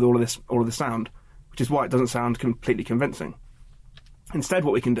going on with all of this sound, which is why it doesn't sound completely convincing. Instead,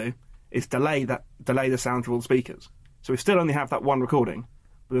 what we can do is delay the sound through all the speakers. So we still only have that one recording,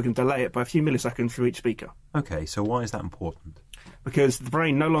 but we can delay it by a few milliseconds through each speaker. Okay, so why is that important? Because the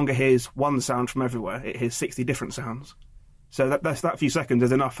brain no longer hears one sound from everywhere; it hears 60 different sounds. So that few seconds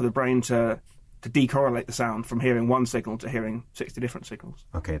is enough for the brain to decorrelate the sound from hearing one signal to hearing 60 different signals.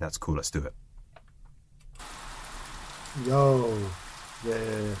 Okay, that's cool. Let's do it. Yo, yeah.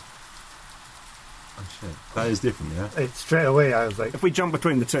 Oh shit, that is different, yeah. Straight away, I was like, if we jump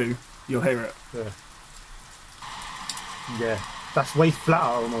between the two, you'll hear it. Yeah, that's way flatter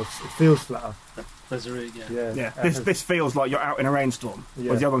almost. It feels flatter. There's a really, yeah. This feels like you're out in a rainstorm,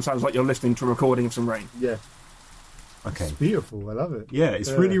 whereas the other one sounds like you're listening to a recording of some rain. Yeah. Okay. It's beautiful. I love it. Yeah, it's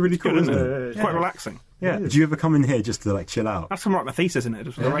really, really cool, isn't it? It's quite relaxing. Yeah. Do you ever come in here just to like chill out? That's from write my thesis in it,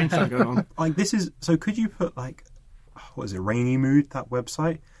 just with the rain sound going on. Like this is so. Could you put like, what is it, Rainy Mood? That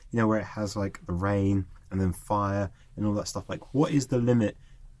website, where it has like the rain and then fire and all that stuff. Like, what is the limit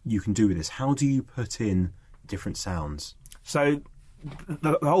you can do with this? How do you put in different sounds? So,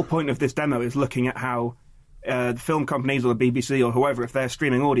 the whole point of this demo is looking at how the film companies or the BBC or whoever, if they're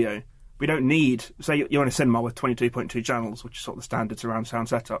streaming audio, we don't need, say you're in a cinema with 22.2 channels, which is sort of the standards around sound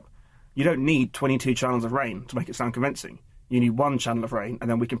setup. You don't need 22 channels of rain to make it sound convincing. You need one channel of rain, and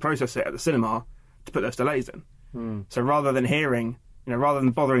then we can process it at the cinema to put those delays in. So rather than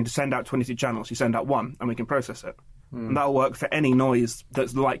bothering to send out 22 channels, you send out one, and we can process it. And that'll work for any noise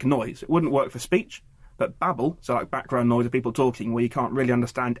that's like noise. It wouldn't work for speech, but babble, so like background noise of people talking where you can't really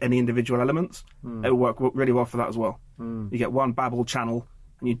understand any individual elements, it will work really well for that as well. You get one babble channel,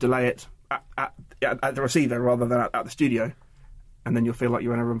 and you delay it at the receiver rather than at the studio, and then you'll feel like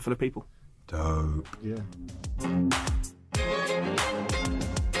you're in a room full of people. Dope. Yeah.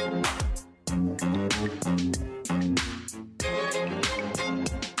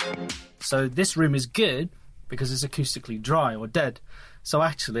 So this room is good because it's acoustically dry or dead. So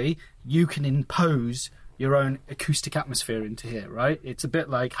actually, you can impose your own acoustic atmosphere into here, right? It's a bit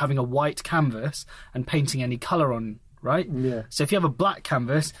like having a white canvas and painting any colour on, right? Yeah. So if you have a black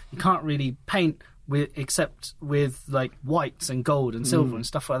canvas, you can't really paint except with like whites and gold and silver and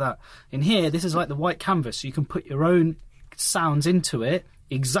stuff like that. In here, this is like the white canvas, so you can put your own sounds into it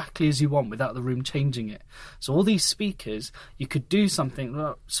exactly as you want without the room changing it. So all these speakers, you could do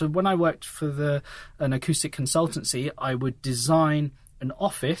something. So when I worked for an acoustic consultancy, I would design an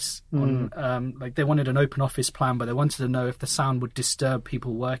office on like they wanted an open office plan, but they wanted to know if the sound would disturb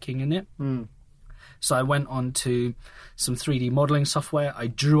people working in it. So I went on to some 3D modeling software. I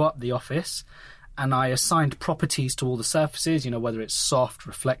drew up the office and I assigned properties to all the surfaces, you know, whether it's soft,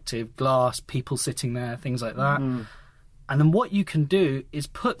 reflective, glass, people sitting there, things like that. And then what you can do is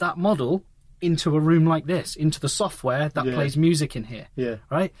put that model into a room like this, into the software that plays music in here,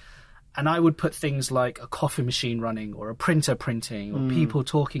 right? And I would put things like a coffee machine running or a printer printing or people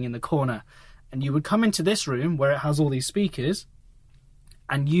talking in the corner. And you would come into this room where it has all these speakers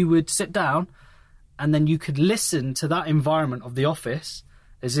and you would sit down and then you could listen to that environment of the office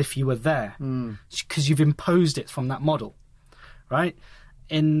as if you were there because you've imposed it from that model, right?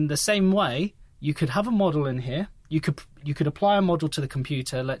 In the same way, you could have a model in here. You could apply a model to the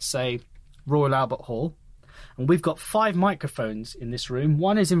computer, let's say Royal Albert Hall, and we've got 5 microphones in this room.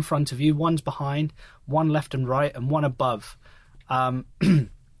 One is in front of you, one's behind, one left and right, and one above. And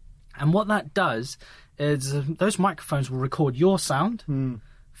what that does is those microphones will record your sound,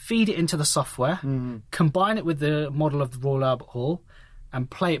 feed it into the software, combine it with the model of the Royal Albert Hall, and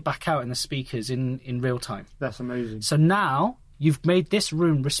play it back out in the speakers in real time. That's amazing. So now you've made this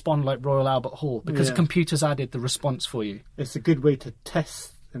room respond like Royal Albert Hall because the computer's added the response for you. It's a good way to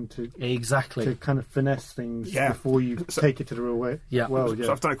test and to kind of finesse things before you take it to the real way.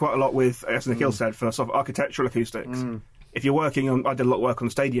 So I've done it quite a lot with, as Nikhil said, for sort of architectural acoustics. If you're working on, I did a lot of work on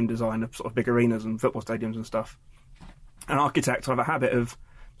stadium design of sort of big arenas and football stadiums and stuff. An architect will have a habit of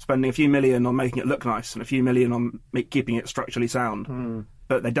spending a few million on making it look nice and a few million on keeping it structurally sound,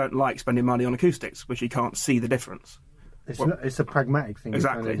 but they don't like spending money on acoustics, which you can't see the difference. It's a pragmatic thing.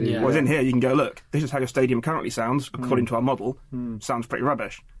 Exactly. Whereas in here, you can go, look, this is how your stadium currently sounds, according to our model, sounds pretty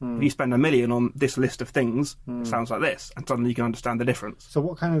rubbish. If you spend $1 million on this list of things, it sounds like this, and suddenly you can understand the difference. So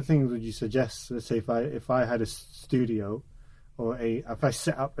what kind of things would you suggest? Let's say if I had a studio, or if I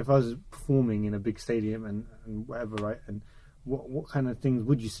was performing in a big stadium and whatever, right? And what kind of things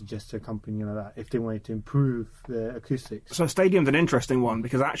would you suggest to a company like that if they wanted to improve their acoustics? So stadium's an interesting one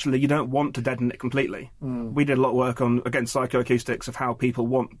because actually you don't want to deaden it completely. We did a lot of work on, again, psychoacoustics of how people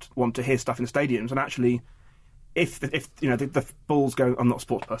want to hear stuff in stadiums, and actually if you know the balls go, I'm not a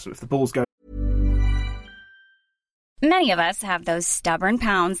sports person, if the balls go. Many of us have those stubborn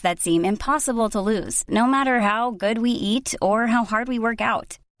pounds that seem impossible to lose, no matter how good we eat or how hard we work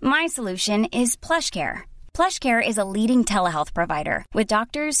out. My solution is PlushCare. PlushCare is a leading telehealth provider with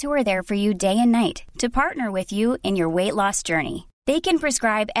doctors who are there for you day and night to partner with you in your weight loss journey. They can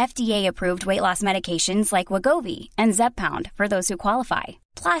prescribe FDA-approved weight loss medications like Wegovy and Zepbound for those who qualify.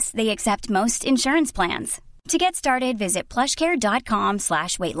 Plus, they accept most insurance plans. To get started, visit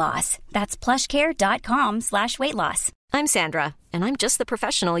plushcare.com/weightloss. That's plushcare.com/weightloss. I'm Sandra, and I'm just the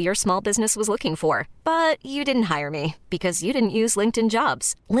professional your small business was looking for. But you didn't hire me because you didn't use LinkedIn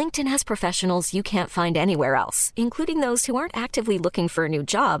Jobs. LinkedIn has professionals you can't find anywhere else, including those who aren't actively looking for a new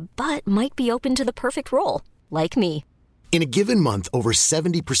job, but might be open to the perfect role, like me. In a given month, over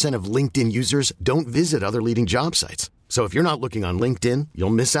 70% of LinkedIn users don't visit other leading job sites. So if you're not looking on LinkedIn, you'll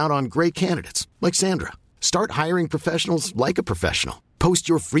miss out on great candidates like Sandra. Start hiring professionals like a professional. Post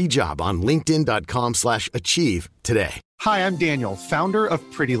your free job on linkedin.com/achieve today. Hi, I'm Daniel, founder of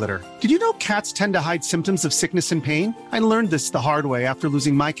Pretty Litter. Did you know cats tend to hide symptoms of sickness and pain? I learned this the hard way after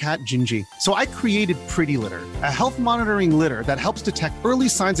losing my cat, Gingy. So I created Pretty Litter, a health monitoring litter that helps detect early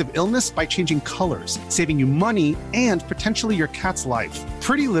signs of illness by changing colors, saving you money and potentially your cat's life.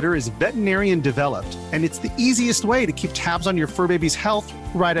 Pretty Litter is veterinarian developed, and it's the easiest way to keep tabs on your fur baby's health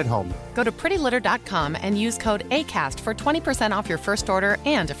right at home. Go to prettylitter.com and use code ACAST for 20% off your first order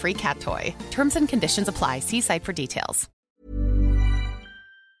and a free cat toy. Terms and conditions apply. See site for details.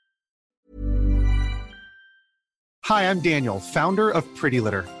 Hi, I'm Daniel, founder of Pretty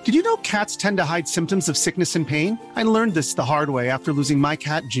Litter. Did you know cats tend to hide symptoms of sickness and pain? I learned this the hard way after losing my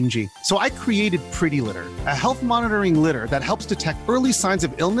cat, Gingy. So I created Pretty Litter, a health monitoring litter that helps detect early signs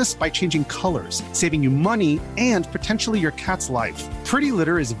of illness by changing colors, saving you money and potentially your cat's life. Pretty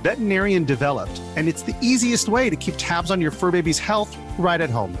Litter is veterinarian developed, and it's the easiest way to keep tabs on your fur baby's health right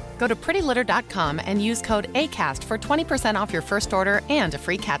at home. Go to prettylitter.com and use code ACAST for 20% off your first order and a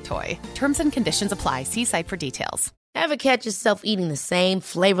free cat toy. Terms and conditions apply. See site for details. Ever catch yourself eating the same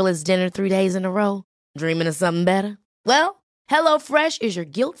flavorless dinner 3 days in a row? Dreaming of something better? Well, HelloFresh is your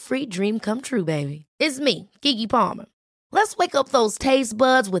guilt-free dream come true, baby. It's me, Keke Palmer. Let's wake up those taste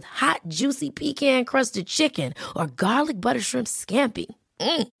buds with hot, juicy pecan-crusted chicken or garlic butter shrimp scampi.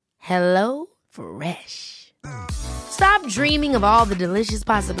 Hello Fresh. Stop dreaming of all the delicious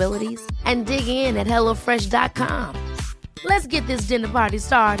possibilities and dig in at HelloFresh.com. Let's get this dinner party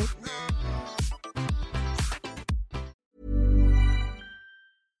started.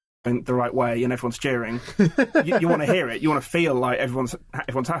 in the right way and everyone's cheering, you want to hear it. You want to feel like everyone's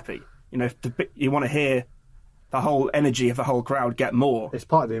happy. You know, you want to hear the whole energy of the whole crowd get more. It's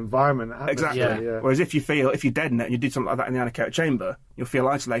part of the environment. Exactly. Yeah. Whereas if you deaden it and you do something like that in the anechoic chamber, you'll feel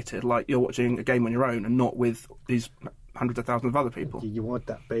isolated, like you're watching a game on your own and not with these hundreds of thousands of other people. You want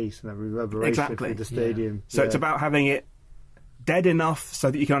that bass and that reverberation through the stadium. So it's about having it dead enough so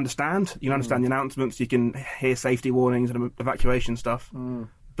that you can understand. You can understand the announcements, you can hear safety warnings and evacuation stuff,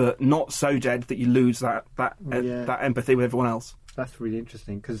 but not so dead that you lose that empathy with everyone else. That's really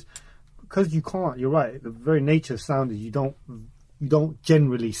interesting because you can't. You're right. The very nature of sound is you don't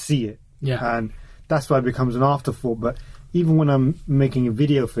generally see it. Yeah. And that's why it becomes an afterthought. But even when I'm making a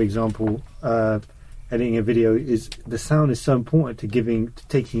video, for example, editing a video, the sound is so important to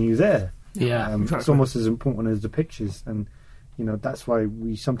taking you there. Yeah. It's almost as important as the pictures, and you know that's why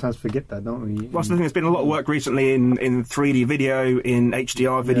we sometimes forget that, don't we? Well, so there's been a lot of work recently in 3D video, in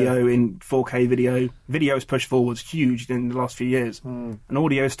HDR video, in 4K video. Video has pushed forwards huge in the last few years, and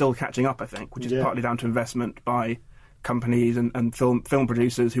audio is still catching up, I think, which is partly down to investment by companies and film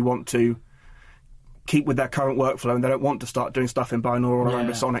producers who want to keep with their current workflow, and they don't want to start doing stuff in binaural or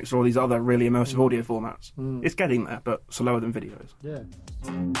ambisonics or all these other really immersive audio formats. It's getting there, but slower than videos. Yeah.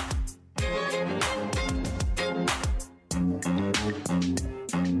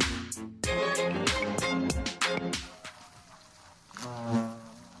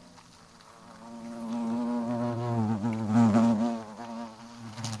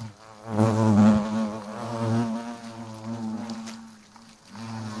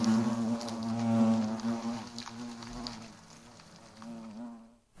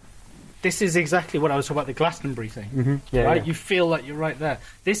 This is exactly what I was talking about, the Glastonbury thing. Mm-hmm. Yeah, right? yeah. You feel like you're right there.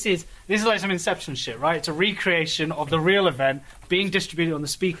 This is like some Inception shit, right? It's a recreation of the real event being distributed on the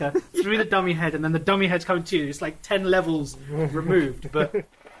speaker through the dummy head, and then the dummy head's coming to you. It's like 10 levels removed, but...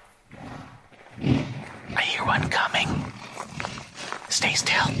 I hear one coming. Stay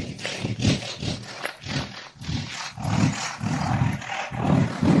still.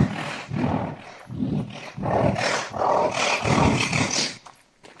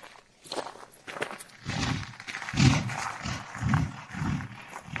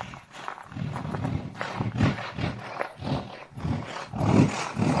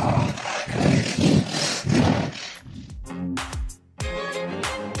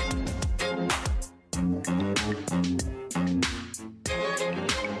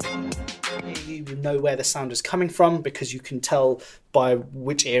 You know where the sound is coming from because you can tell by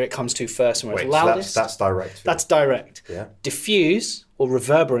which ear it comes to first and where it's loudest. That's direct. That's direct. Yeah. Diffuse or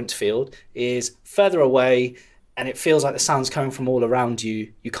reverberant field is further away and it feels like the sound's coming from all around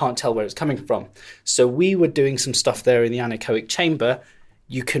you. You can't tell where it's coming from. So we were doing some stuff there in the anechoic chamber.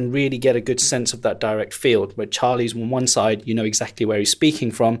 You can really get a good sense of that direct field. Where Charlie's on one side, you know exactly where he's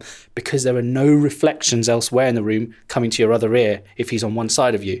speaking from because there are no reflections elsewhere in the room coming to your other ear if he's on one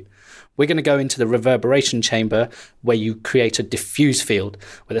side of you. We're going to go into the reverberation chamber where you create a diffuse field,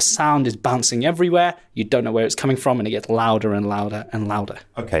 where the sound is bouncing everywhere, you don't know where it's coming from, and it gets louder and louder and louder.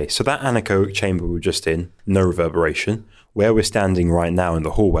 Okay, so that anechoic chamber we were just in, no reverberation. Where we're standing right now in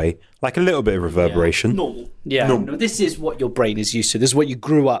the hallway, like a little bit of reverberation. Normal. Yeah, no, this is what your brain is used to. This is what you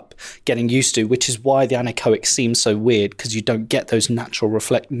grew up getting used to, which is why the anechoic seems so weird, because you don't get those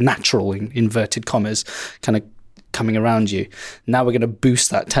natural in inverted commas, kind of coming around you. Now we're going to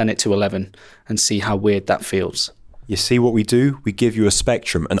boost that, turn it to 11, and see how weird that feels. You see what we do? We give you a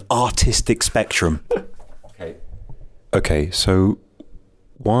spectrum, an artistic spectrum. Okay, so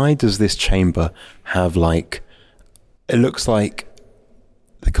why does this chamber have like... It looks like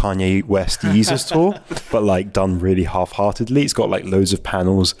the Kanye West Yeezus tour, but like done really half-heartedly. It's got like loads of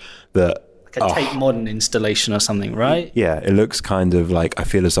panels that... Like a Tate Modern installation or something, right? Yeah, it looks kind of like I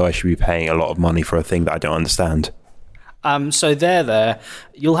feel as though I should be paying a lot of money for a thing that I don't understand. So there,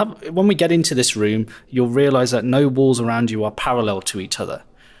 you'll have, when we get into this room, you'll realise that no walls around you are parallel to each other.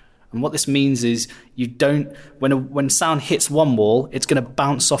 And what this means is you don't, when sound hits one wall, it's going to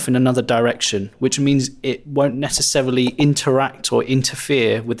bounce off in another direction, which means it won't necessarily interact or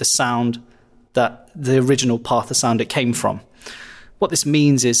interfere with the sound that the original path of sound it came from. What this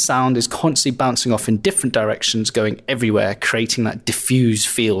means is sound is constantly bouncing off in different directions, going everywhere, creating that diffuse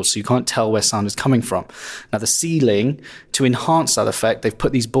field, so you can't tell where sound is coming from. Now, the ceiling, to enhance that effect, they've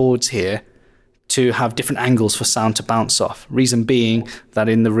put these boards here to have different angles for sound to bounce off. Reason being that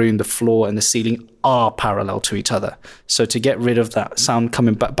in the room, the floor and the ceiling are parallel to each other. So to get rid of that sound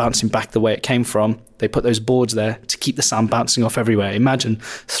coming back, bouncing back the way it came from, they put those boards there to keep the sound bouncing off everywhere. Imagine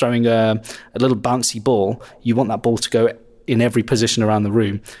throwing a little bouncy ball. You want that ball to go in every position around the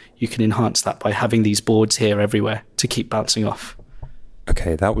room. You can enhance that by having these boards here everywhere to keep bouncing off.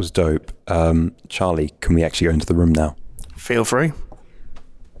 Okay, that was dope. Charlie, can we actually go into the room now? Feel free.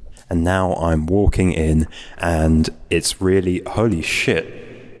 And now I'm walking in, and it's really... Holy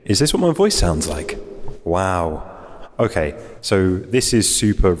shit. Is this what my voice sounds like? Wow. Okay, so this is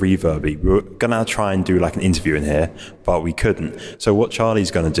super reverby. We were going to try and do like an interview in here, but we couldn't. So what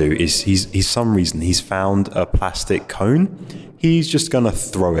Charlie's going to do is he's some reason he's found a plastic cone. He's just going to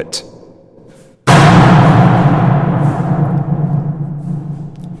throw it.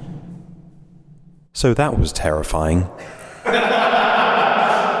 So that was terrifying.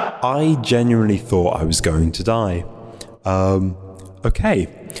 I genuinely thought I was going to die. Okay,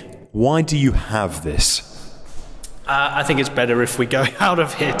 why do you have this? I think it's better if we go out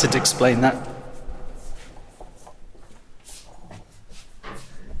of here to explain that.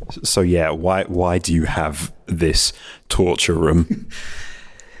 So yeah, why do you have this torture room?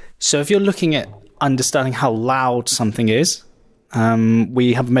 So if you're looking at understanding how loud something is,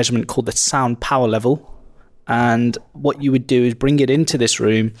 we have a measurement called the sound power level. And what you would do is bring it into this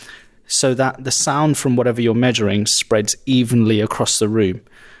room so that the sound from whatever you're measuring spreads evenly across the room.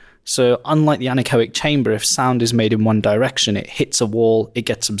 So unlike the anechoic chamber, if sound is made in one direction, it hits a wall, it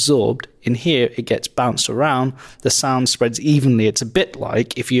gets absorbed. In here, it gets bounced around. The sound spreads evenly. It's a bit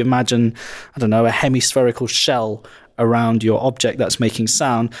like if you imagine, I don't know, a hemispherical shell around your object that's making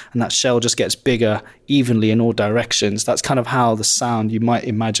sound, and that shell just gets bigger evenly in all directions. That's kind of how the sound you might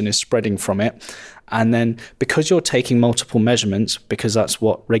imagine is spreading from it. And then because you're taking multiple measurements, because that's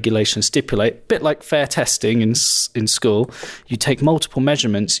what regulations stipulate, a bit like fair testing in school, you take multiple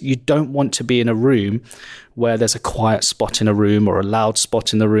measurements. You don't want to be in a room where there's a quiet spot in a room or a loud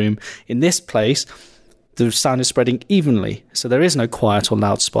spot in the room. In this place, the sound is spreading evenly, so there is no quiet or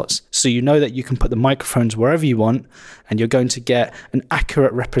loud spots. So you know that you can put the microphones wherever you want, and you're going to get an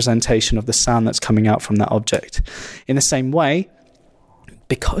accurate representation of the sound that's coming out from that object. In the same way,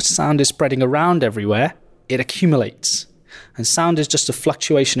 because sound is spreading around everywhere, it accumulates. And sound is just a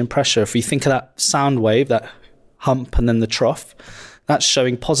fluctuation in pressure. If you think of that sound wave, that hump and then the trough, that's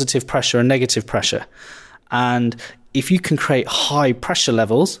showing positive pressure and negative pressure. And if you can create high pressure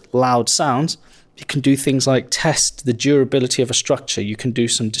levels, loud sounds, you can do things like test the durability of a structure. You can do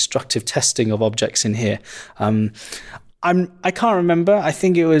some destructive testing of objects in here. I can't remember. I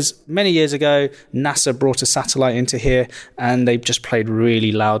think it was many years ago, NASA brought a satellite into here and they just played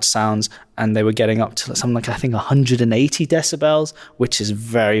really loud sounds, and they were getting up to something like, I think, 180 decibels, which is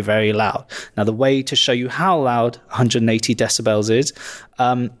very, very loud. Now, the way to show you how loud 180 decibels is,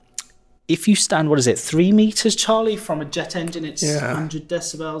 if you stand, 3 meters, Charlie, from a jet engine, it's 100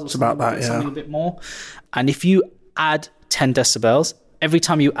 decibels or it's about that, something a bit more. And if you add 10 decibels, every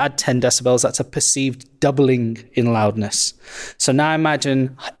time you add 10 decibels, that's a perceived doubling in loudness. So now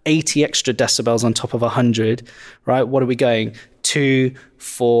imagine 80 extra decibels on top of 100, right? What are we going? 2,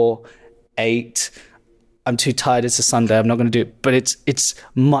 4, 8. I'm too tired. It's a Sunday. I'm not going to do it. But it's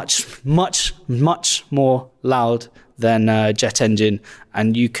much, much, much more loud than a jet engine.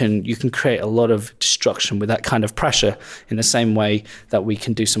 And you can create a lot of destruction with that kind of pressure, in the same way that we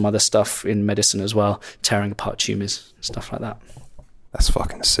can do some other stuff in medicine as well, tearing apart tumors, stuff like that. That's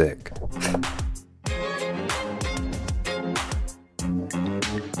fucking sick.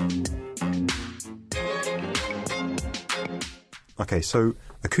 Okay, so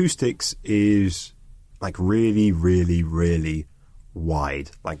acoustics is like really, really, really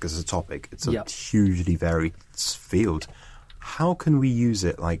wide. Like as a topic, it's a hugely varied field. How can we use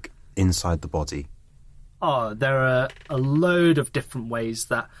it like inside the body? Oh, there are a load of different ways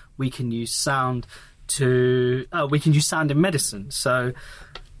that we can use sound in medicine. So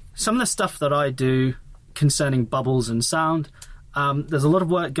some of the stuff that I do concerning bubbles and sound, there's a lot of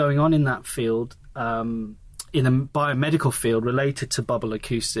work going on in that field, in the biomedical field, related to bubble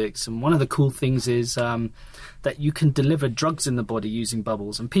acoustics. And one of the cool things is that you can deliver drugs in the body using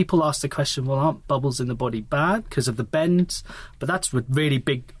bubbles. And people ask the question, well, aren't bubbles in the body bad because of the bends? But that's with really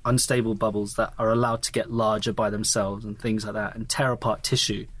big unstable bubbles that are allowed to get larger by themselves and things like that, and tear apart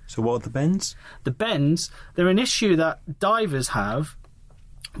tissue. So what are the bends? The bends, they're an issue that divers have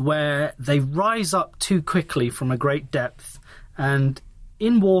where they rise up too quickly from a great depth. And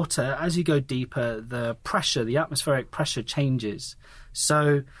in water, as you go deeper, the pressure, the atmospheric pressure changes.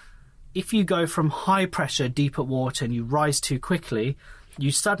 So if you go from high pressure deep at water and you rise too quickly,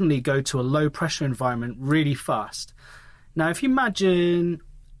 you suddenly go to a low pressure environment really fast. Now, if you imagine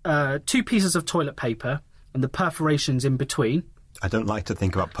 2 pieces of toilet paper and the perforations in between, I don't like to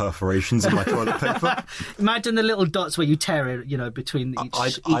think about perforations in my toilet paper. Imagine the little dots where you tear it, between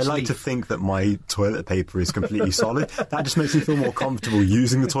each I like leaf. to think that my toilet paper is completely solid. That just makes me feel more comfortable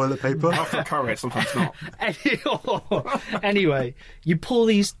using the toilet paper. After curry, sometimes not. Anyway, you pull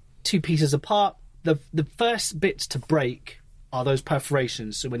these two pieces apart. The first bits to break are those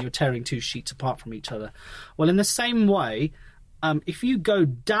perforations, so when you're tearing two sheets apart from each other. Well, in the same way, if you go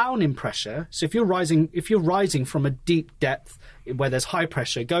down in pressure, so if you're rising from a deep depth where there's high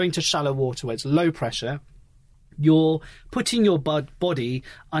pressure, going to shallow water where it's low pressure, you're putting your body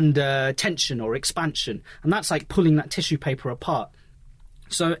under tension or expansion, and that's like pulling that tissue paper apart.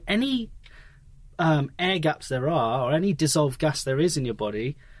 So any air gaps there are, or any dissolved gas there is in your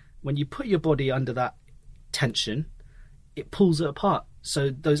body, when you put your body under that tension, it pulls it apart. So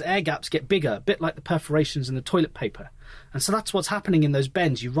those air gaps get bigger, a bit like the perforations in the toilet paper. And so that's what's happening in those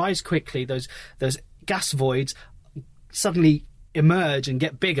bends. You rise quickly, those gas voids suddenly emerge and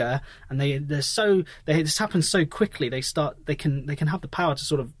get bigger, and this happens so quickly. They can have the power to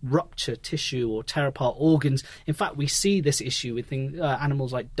sort of rupture tissue or tear apart organs. In fact, we see this issue with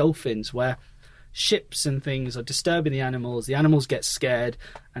animals like dolphins, where ships and things are disturbing the animals get scared,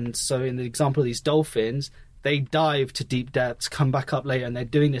 and so in the example of these dolphins, they dive to deep depths, come back up later, and they're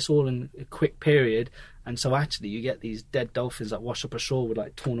doing this all in a quick period. And so actually you get these dead dolphins that wash up ashore with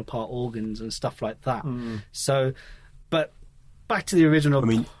like torn apart organs and stuff like that. So, but back to the original. I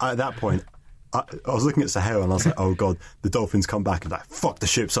mean, at that point, I was looking at Sahel and I was like, oh God, the dolphins come back and like, fuck, the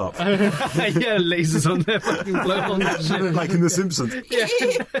ship's up. Yeah, lasers on there, fucking blow on the ship. Like in The Simpsons. Yeah.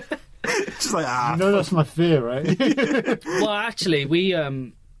 Just like, that's my fear, right? Well,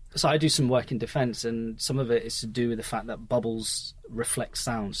 actually, so I do some work in defence, and some of it is to do with the fact that bubbles reflect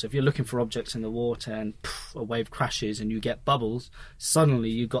sound. So if you're looking for objects in the water and a wave crashes and you get bubbles, suddenly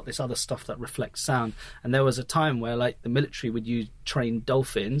you've got this other stuff that reflects sound. And there was a time where like the military would use trained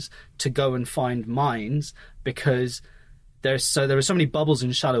dolphins to go and find mines, because there are so many bubbles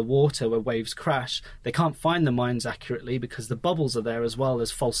in shallow water where waves crash, they can't find the mines accurately because the bubbles are there as well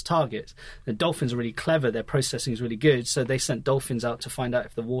as false targets. The dolphins are really clever, their processing is really good, so they sent dolphins out to find out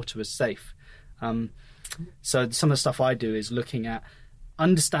if the water was safe. So some of the stuff I do is looking at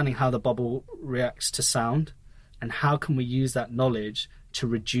understanding how the bubble reacts to sound, and how can we use that knowledge to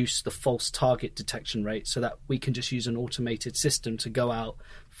reduce the false target detection rate, so that we can just use an automated system to go out,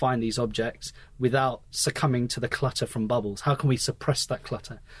 find these objects without succumbing to the clutter from bubbles. How can we suppress that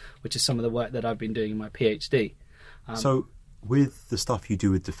clutter, which is some of the work that I've been doing in my PhD. So with the stuff you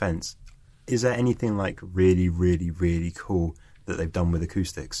do with defence, is there anything like really, really, really cool that they've done with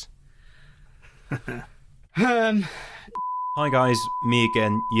acoustics? Hi guys, me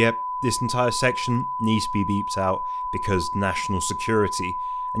again. Yep, this entire section needs to be beeped out because national security.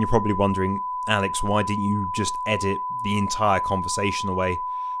 And you're probably wondering, Alex, why didn't you just edit the entire conversation away?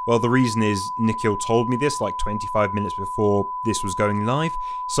 Well, the reason is Nikhil told me this like 25 minutes before this was going live,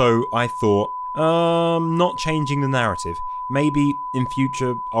 so I thought, not changing the narrative. Maybe in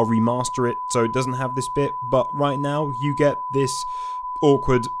future I'll remaster it so it doesn't have this bit, but right now you get this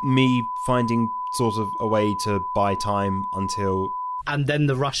awkward me finding sort of a way to buy time until... And then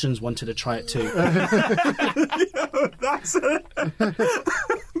the Russians wanted to try it too. That's it.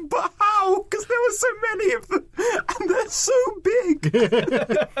 But how? Because there were so many of them, and they're so big.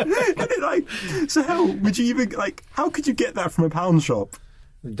 So how could you get that from a pound shop?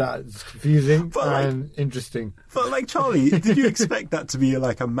 That's confusing and interesting. But like, Charlie, did you expect that to be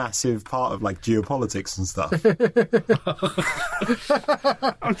like a massive part of like geopolitics and stuff?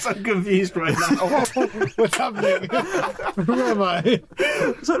 I'm so confused right now. What's happening? Who am I?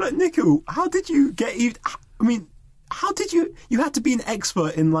 So like, Nikhil, how did you get you? I mean, how did you had to be an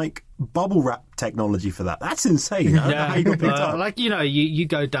expert in like bubble wrap technology for that? That's insane. I don't know how you got picked up. Like, you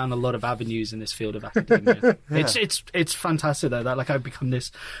go down a lot of avenues in this field of academia. Yeah. It's fantastic though, that like I've become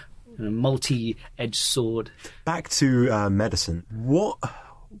this multi-edged sword. Back to medicine. What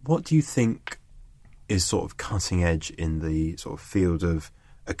do you think is sort of cutting edge in the sort of field of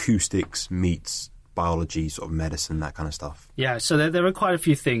acoustics meets biology, sort of medicine, that kind of stuff? Yeah, so there are quite a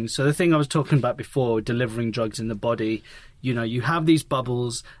few things. So the thing I was talking about before, delivering drugs in the body, you have these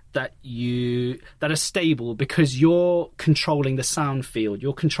bubbles that are stable because you're controlling the sound field,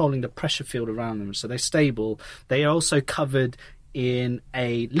 you're controlling the pressure field around them, so they're stable. They are also covered in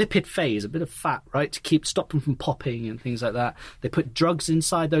a lipid phase, a bit of fat, right, to stop them from popping and things like that. They put drugs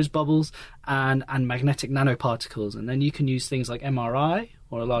inside those bubbles and magnetic nanoparticles, and then you can use things like MRI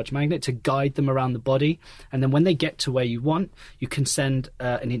or a large magnet to guide them around the body. And then when they get to where you want, you can send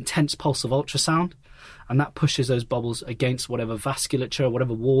an intense pulse of ultrasound. and that pushes those bubbles against whatever vasculature,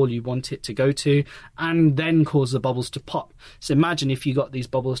 whatever wall you want it to go to, and then cause the bubbles to pop. So imagine if you got these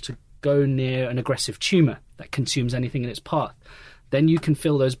bubbles to go near an aggressive tumour that consumes anything in its path. Then you can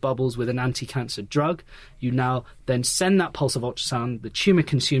fill those bubbles with an anti-cancer drug. You now then send that pulse of ultrasound, the tumour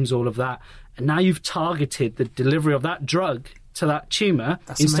consumes all of that, and now you've targeted the delivery of that drug to that tumour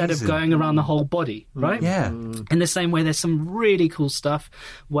instead of going around the whole body, right? Yeah. In the same way, there's some really cool stuff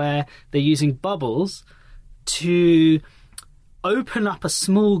where they're using bubbles to open up a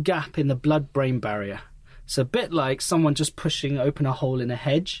small gap in the blood-brain barrier. So a bit like someone just pushing open a hole in a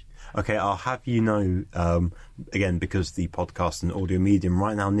hedge. Okay, I'll have you know, again, because the podcast and audio medium,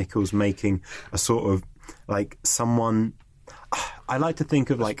 right now Nicole's making a sort of, like, someone... I like to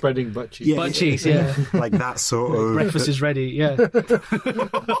think of, like... Spreading butt cheeks. Yeah, butt cheeks, yeah. Like that sort of... Breakfast is ready, yeah. Don't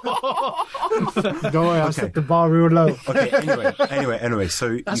worry, I'll set the bar real low. Okay, anyway,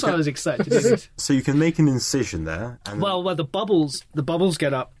 so... That's what I was excited. So you can make an incision there. And well, the bubbles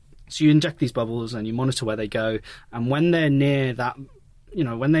get up, so you inject these bubbles and you monitor where they go, and when they're near that... You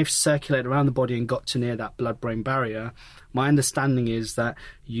know, when they've circulated around the body and got to near that blood-brain barrier, my understanding is that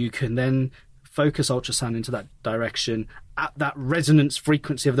you can then focus ultrasound into that direction at that resonance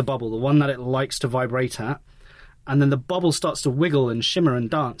frequency of the bubble, the one that it likes to vibrate at, and then the bubble starts to wiggle and shimmer and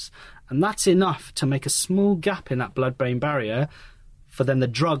dance, and that's enough to make a small gap in that blood-brain barrier for then the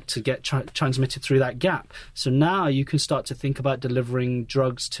drug to get transmitted through that gap. So now you can start to think about delivering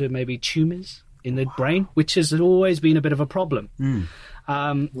drugs to maybe tumours in the brain, which has always been a bit of a problem.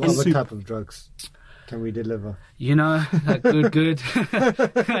 What other type of drugs can we deliver? You know, good.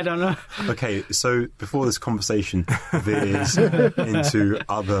 I don't know. Okay, so before this conversation veers into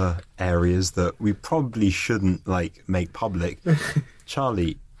other areas that we probably shouldn't, like, make public,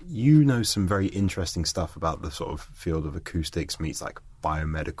 Charlie, you know some very interesting stuff about the sort of field of acoustics meets, like,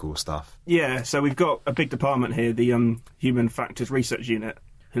 biomedical stuff. Yeah, so we've got a big department here, the Human Factors Research Unit,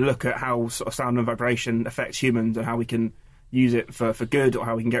 who look at how sort of sound and vibration affects humans and how we can use it for good or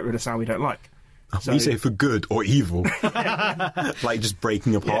how we can get rid of sound we don't like. So, you say for good or evil? Like just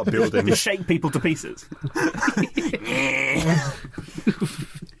breaking apart buildings? Just shake people to pieces.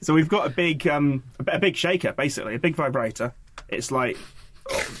 So we've got a big shaker, basically, a big vibrator. It's like...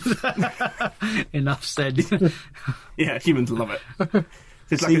 Enough said. Yeah, humans love it.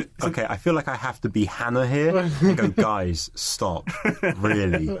 See, okay, I feel like I have to be Hannah here and go, guys, stop.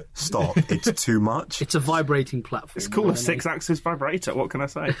 Really, stop. It's too much. It's a vibrating platform. It's called a 6-axis vibrator, what can I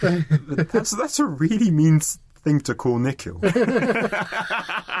say? That's a really mean thing to call Nikhil.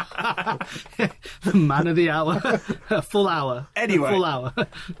 Man of the hour. A full hour. Anyway. A full hour.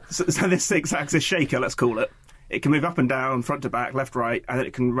 So this 6-axis shaker, let's call it, it can move up and down, front to back, left, right, and then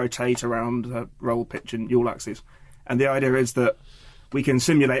it can rotate around roll, pitch, and yaw axes. And the idea is that we can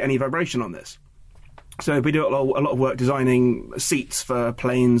simulate any vibration on this. So we do a lot of work designing seats for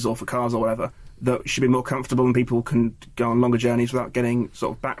planes or for cars or whatever that should be more comfortable and people can go on longer journeys without getting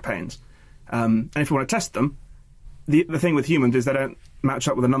sort of back pains. And if we want to test them, the thing with humans is they don't match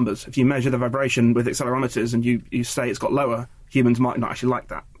up with the numbers. If you measure the vibration with accelerometers and you say it's got lower, humans might not actually like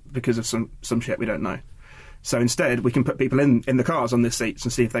that because of some shit we don't know. So instead, we can put people in the cars on these seats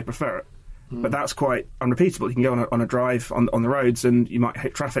and see if they prefer it. But that's quite unrepeatable. You can go on a drive on the roads and you might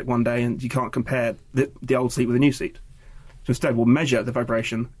hit traffic one day and you can't compare the old seat with the new seat. So instead we'll measure the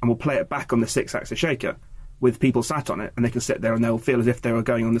vibration and we'll play it back on the 6-axis shaker with people sat on it, and they can sit there and they'll feel as if they were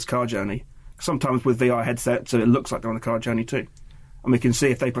going on this car journey. Sometimes with VR headsets, so it looks like they're on a car journey too. And we can see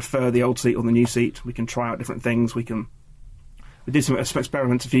if they prefer the old seat or the new seat. We can try out different things. We did some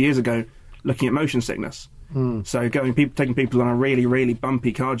experiments a few years ago looking at motion sickness. So taking people on a really, really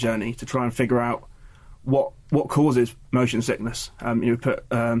bumpy car journey to try and figure out what causes motion sickness. You put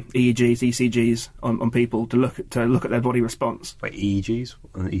EEGs, ECGs on people to look at their body response. Wait, EEGs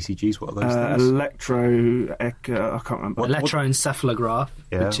and ECGs, what are those things? I can't remember. Electroencephalograph,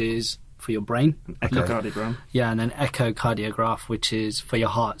 which is for your brain. Echocardiogram. Yeah, and an echocardiograph, which is for your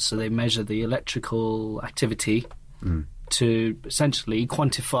heart. So they measure the electrical activity to essentially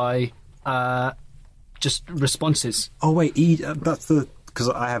quantify just responses. Oh wait, that's because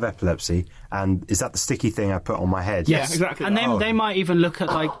I have epilepsy, and is that the sticky thing I put on my head? Yes, exactly. And then they might even look at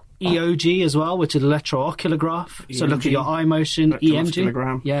like EOG as well, which is electrooculograph. So look at your eye motion,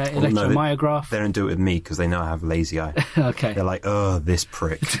 EMG. Yeah, electromyograph. They don't do it with me because they know I have lazy eye. Okay. They're like, oh, this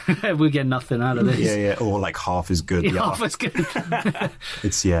prick. We get nothing out of this. Yeah, or like half as good. Half as good.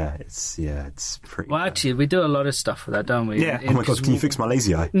 It's pretty. Well, actually, we do a lot of stuff with that, don't we? Yeah. Oh my god, can you fix my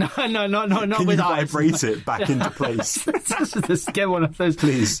lazy eye? No, not with eyes. Can you vibrate it back into place? Just get one of those,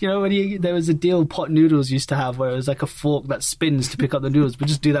 please. You know, there was a deal Pot Noodles used to have where it was like a fork that spins to pick up the noodles, but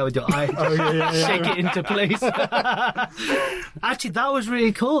just do that with with your eye. Shake it into place. Actually, that was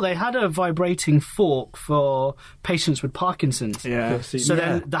really cool. They had a vibrating fork for patients with Parkinson's. Yeah. So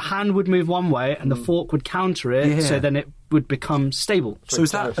then the hand would move one way and the fork would counter it, Yeah. so then it would become stable. So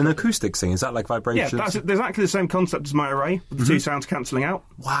is that an acoustic thing? Is that like vibrations? Yeah, that's exactly the same concept as my array, with the two sounds cancelling out.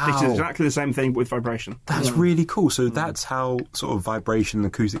 Wow. This is exactly the same thing with vibration. That's really cool. So that's how sort of vibration,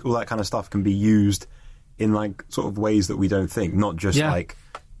 acoustic, all that kind of stuff can be used in like sort of ways that we don't think, not just like,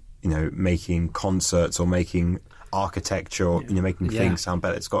 you know, making concerts or making architecture or, you know, making things sound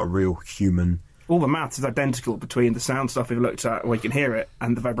better. It's got a real human... All the maths is identical between the sound stuff we've looked at where you can hear it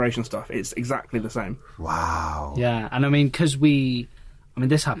and the vibration stuff. It's exactly the same. Wow. Yeah, and I mean, because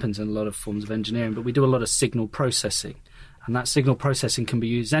this happens in a lot of forms of engineering, but we do a lot of signal processing. And that signal processing can be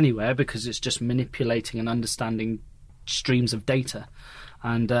used anywhere because it's just manipulating and understanding streams of data.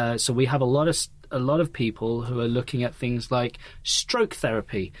 And so we have a lot of people who are looking at things like stroke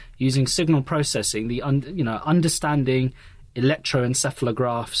therapy, using signal processing, understanding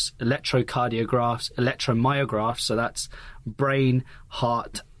electroencephalographs, electrocardiographs, electromyographs, so that's brain,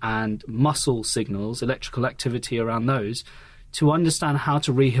 heart and muscle signals, electrical activity around those, to understand how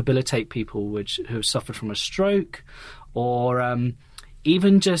to rehabilitate people who have suffered from a stroke, or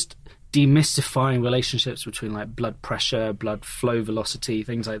even just demystifying relationships between like blood pressure, blood flow velocity,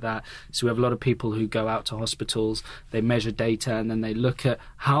 things like that. So we have a lot of people who go out to hospitals, they measure data, and then they look at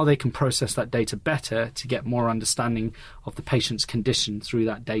how they can process that data better to get more understanding of the patient's condition through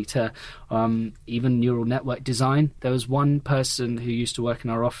that data. Even neural network design. There was one person who used to work in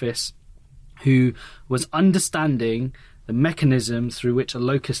our office who was understanding the mechanism through which a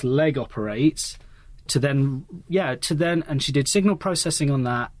locust leg operates, and she did signal processing on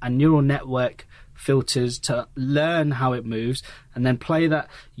that and neural network filters to learn how it moves, and then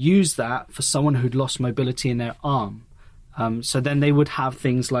use that for someone who'd lost mobility in their arm. So then they would have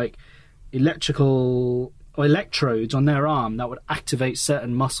things like electrodes on their arm that would activate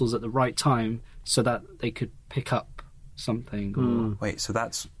certain muscles at the right time so that they could pick up something. Wait,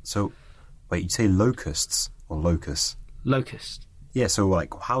 you say locusts or locus? Locust. Yeah, so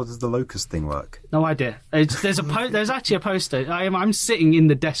like, how does the locust thing work? No idea. There's actually a poster. I'm sitting in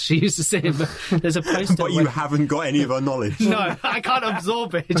the desk she used to sit in, but there's a poster. But you haven't got any of her knowledge. No, I can't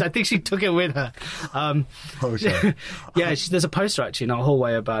absorb it. I think she took it with her. Okay. Yeah, there's a poster actually in our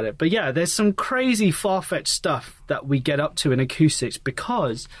hallway about it. But yeah, there's some crazy far-fetched stuff that we get up to in acoustics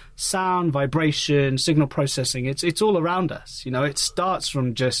because sound, vibration, signal processing, it's all around us. You know, it starts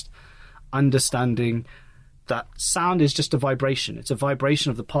from just understanding that sound is just a vibration. It's a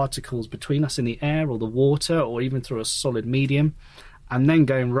vibration of the particles between us in the air or the water or even through a solid medium. And then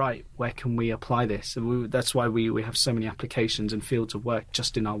going, right, where can we apply this? And that's why we have so many applications and fields of work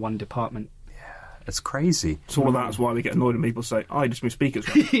just in our one department. Yeah, it's crazy. So all of that's why we get annoyed when people say, I just move speakers.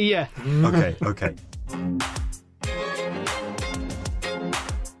 Right? Yeah. Okay.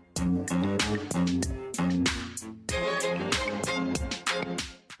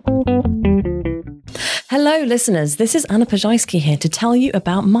 Hello, listeners. This is Anna Pajajski here to tell you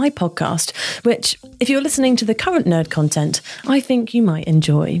about my podcast, which, if you're listening to the current nerd content, I think you might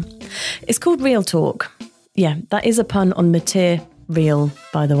enjoy. It's called Real Talk. Yeah, that is a pun on material,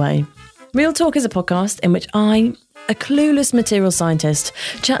 by the way. Real Talk is a podcast in which I, a clueless material scientist,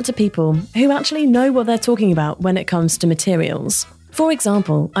 chat to people who actually know what they're talking about when it comes to materials. For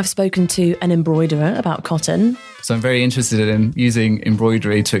example, I've spoken to an embroiderer about cotton. So I'm very interested in using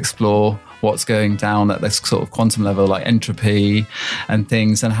embroidery to explore what's going down at this sort of quantum level, like entropy and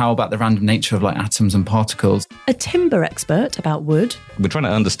things, and how about the random nature of like atoms and particles. A timber expert about wood. We're trying to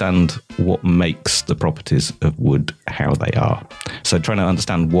understand what makes the properties of wood how they are. So trying to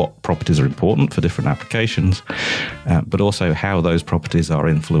understand what properties are important for different applications, but also how those properties are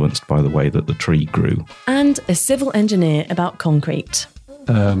influenced by the way that the tree grew. And a civil engineer about concrete.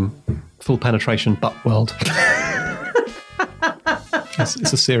 Full penetration butt weld.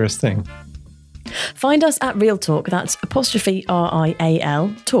 It's a serious thing. Find us at Real Talk, that's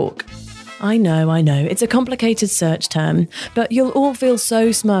 _RIAL Talk. I know, it's a complicated search term, but you'll all feel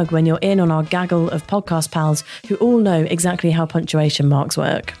so smug when you're in on our gaggle of podcast pals who all know exactly how punctuation marks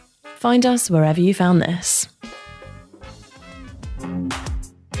work. Find us wherever you found this.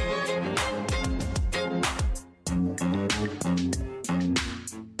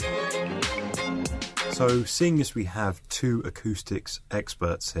 So, seeing as we have two acoustics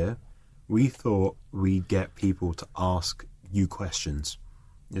experts here, we thought we'd get people to ask you questions.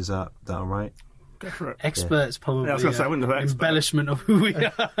 Is that all right? Go for it. Experts, probably. Yeah, I was going to say, I wouldn't have expert. Embellishment of who we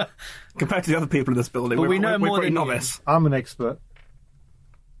are. Compared to the other people in this building, but we know more pretty than novice. I'm an expert.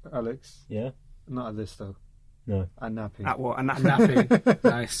 Alex? Yeah? Not at this, though. No. And napping. At what? And Napping.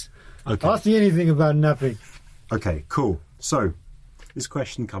 Nice. Okay. Ask me anything about napping. Okay, cool. So, this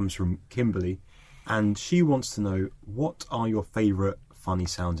question comes from Kimberly, and she wants to know, what are your favourite funny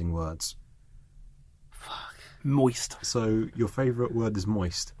sounding words? Moist. So, your favourite word is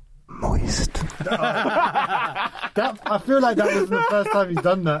moist? Moist. I feel like that wasn't the first time he's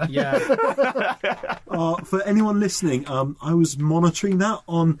done that. Yeah. For anyone listening, I was monitoring that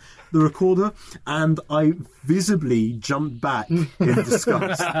on the recorder, and I visibly jumped back in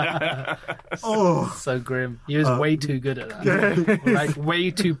disgust. Oh, so grim. He was way too good at that. Like way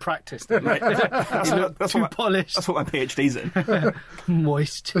too practiced. Like, that's too polished. That's what my PhD's in.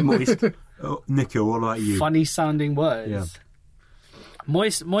 Moist. Moist. Nikhil, what about you? Funny sounding words. Yeah.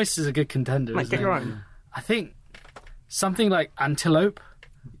 Moist is a good contender. Mate, get your own. I think something like antelope,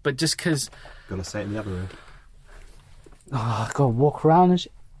 but just because. Gotta say it in the other room. Oh, I gotta walk around and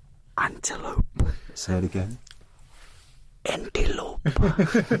antelope. Say it again. Antelope.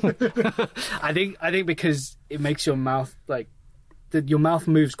 I think because it makes your mouth like. Your mouth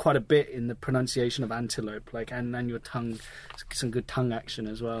moves quite a bit in the pronunciation of antelope, like, and then your tongue, some good tongue action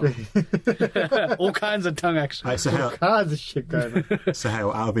as well. All kinds of tongue action. Right, so All kinds of shit going on. So,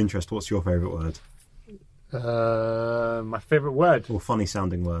 Hale, out of interest, what's your favourite word? My favourite word? Or funny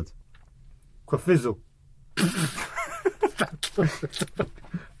sounding word? Quafizzle. Just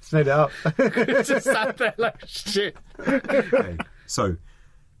made it up. Just sat there like shit. Okay, so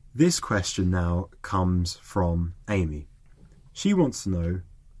this question now comes from Amy. She wants to know,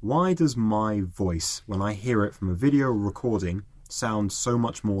 why does my voice, when I hear it from a video recording, sound so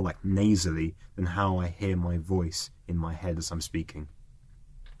much more like nasally than how I hear my voice in my head as I'm speaking?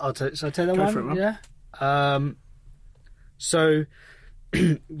 Shall I take that Go one? for it, man. Yeah. So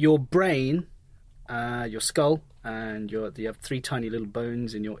your brain, your skull, and you have 3 tiny little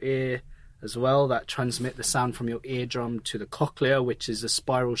bones in your ear as well that transmit the sound from your eardrum to the cochlea, which is a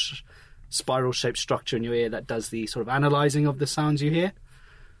spiral-shaped structure in your ear that does the sort of analysing of the sounds you hear.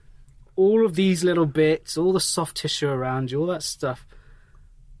 All of these little bits, all the soft tissue around you, all that stuff.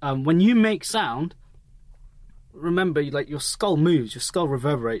 When you make sound, remember, like, your skull moves, your skull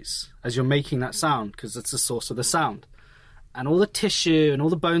reverberates as you're making that sound because it's the source of the sound. And all the tissue and all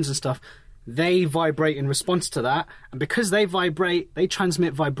the bones and stuff, they vibrate in response to that, and because they vibrate, they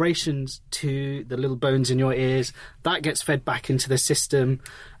transmit vibrations to the little bones in your ears. That gets fed back into the system,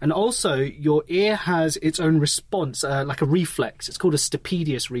 and also your ear has its own response, like a reflex. It's called a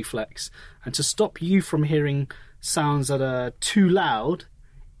stapedius reflex, and to stop you from hearing sounds that are too loud,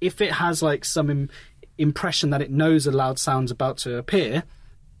 if it has like some impression that it knows a loud sound's about to appear,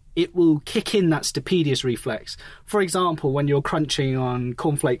 it will kick in that stapedius reflex. For example, when you're crunching on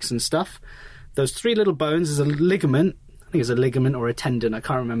cornflakes and stuff, those 3 little bones, there's a ligament, I think it's a ligament or a tendon, I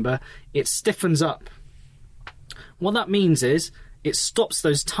can't remember, it stiffens up. What that means is it stops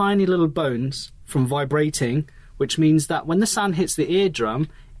those tiny little bones from vibrating, which means that when the sound hits the eardrum,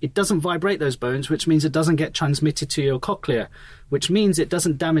 it doesn't vibrate those bones, which means it doesn't get transmitted to your cochlea, which means it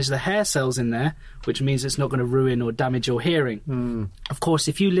doesn't damage the hair cells in there, which means it's not going to ruin or damage your hearing. Of course,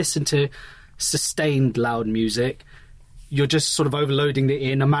 if you listen to sustained loud music, you're just sort of overloading the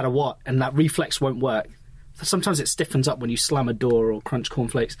ear no matter what, and that reflex won't work. Sometimes it stiffens up when you slam a door or crunch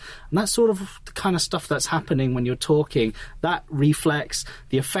cornflakes, and that's sort of the kind of stuff that's happening when you're talking. That reflex,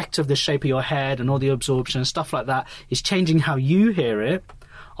 the effect of the shape of your head and all the absorption and stuff like that is changing how you hear it.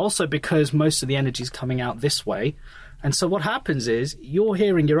 Also because most of the energy is coming out this way. And so what happens is you're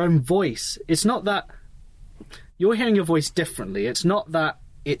hearing your own voice. It's not that you're hearing your voice differently. It's not that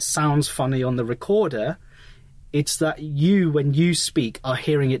it sounds funny on the recorder. It's that you, when you speak, are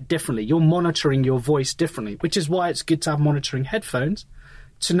hearing it differently. You're monitoring your voice differently, which is why it's good to have monitoring headphones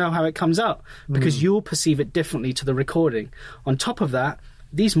to know how it comes out, because you'll perceive it differently to the recording. On top of that,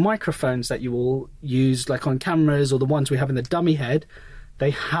 these microphones that you will use, like on cameras or the ones we have in the dummy head,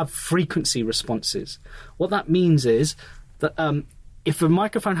 they have frequency responses. What that means is that if a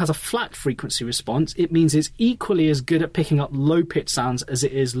microphone has a flat frequency response, it means it's equally as good at picking up low-pitched sounds as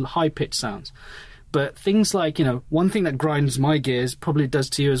it is high-pitched sounds. But things like, one thing that grinds my gears, probably does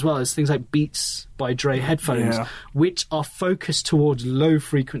to you as well, is things like Beats by Dre headphones, which are focused towards low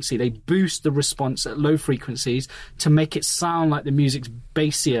frequency. They boost the response at low frequencies to make it sound like the music's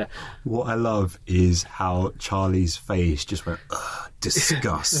bassier. What I love is how Charlie's face just went, ugh,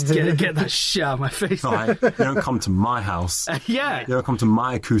 disgust. Get that shit out of my face. Right, you don't come to my house. Yeah. You don't come to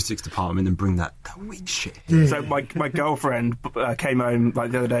my acoustics department and bring that weak shit here. So my girlfriend came home like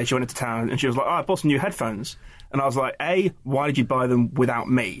the other day. She went into town and she was like, "Oh, I bought some new headphones." And I was like, "A, why did you buy them without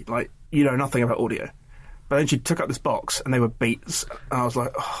me? Like, you know nothing about audio." But then she took up this box and they were Beats, and I was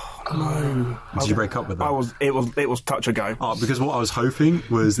like, "Oh No. Did you break up with her? It was touch and go. Oh, because what I was hoping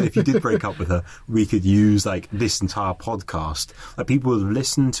was that if you did break up with her, we could use like this entire podcast. Like people would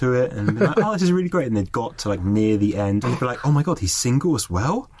listen to it and be like, "Oh, this is really great," and they'd got to like near the end and they'd be like, "Oh my god, he's single as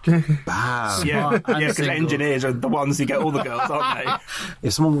well." Bam. Yeah, because engineers are the ones who get all the girls, aren't they?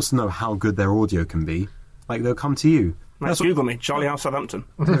 If someone wants to know how good their audio can be, like they'll come to you. That's Google me, Charlie House Southampton.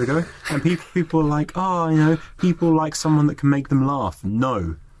 There we go. And people are like, people like someone that can make them laugh.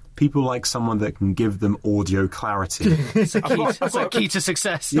 No. People like someone that can give them audio clarity. It's a key to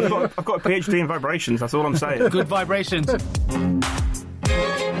success. Yeah. I've got a PhD in vibrations, that's all I'm saying. Good vibrations. So,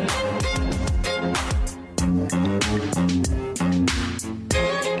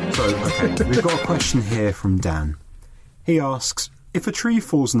 okay, we've got a question here from Dan. He asks, if a tree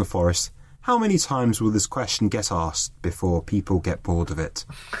falls in the forest, how many times will this question get asked before people get bored of it?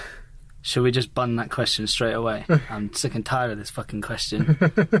 Should we just bun that question straight away? I'm sick and tired of this fucking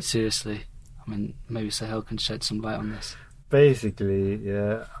question. Seriously. I mean, maybe Sahel can shed some light on this. Basically,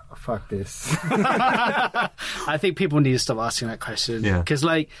 yeah, fuck this. I think people need to stop asking that question. Yeah. Because,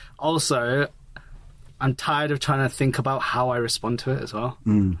 also, I'm tired of trying to think about how I respond to it as well.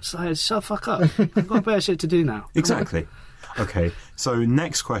 So, shut the fuck up. I've got better shit to do now. Exactly. Okay, so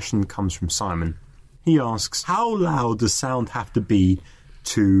next question comes from Simon. He asks, how loud does sound have to be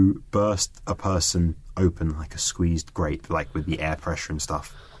to burst a person open like a squeezed grape, like with the air pressure and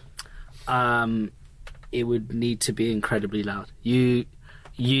stuff? It would need to be incredibly loud. We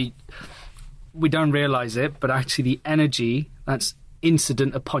don't realise it, but actually the energy that's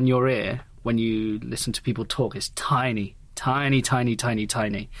incident upon your ear when you listen to people talk is tiny, tiny, tiny, tiny,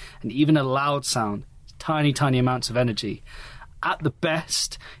 tiny. And even a loud sound, tiny, tiny amounts of energy. At the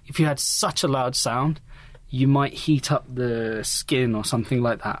best, if you had such a loud sound, you might heat up the skin or something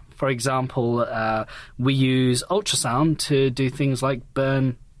like that. For example, we use ultrasound to do things like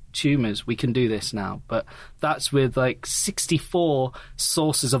burn tumours. We can do this now, but that's with like 64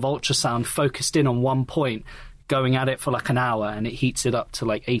 sources of ultrasound focused in on one point, going at it for like an hour, and it heats it up to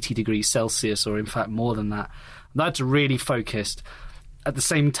like 80 degrees Celsius, or in fact more than that. That's really focused. At the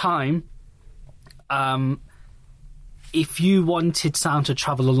same time, if you wanted sound to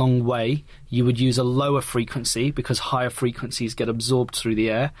travel a long way, you would use a lower frequency because higher frequencies get absorbed through the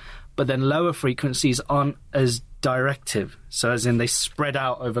air, but then lower frequencies aren't as directive, so as in they spread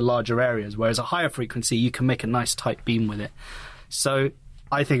out over larger areas, whereas a higher frequency, you can make a nice tight beam with it. So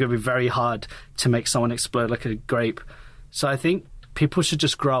I think it would be very hard to make someone explode like a grape. So I think people should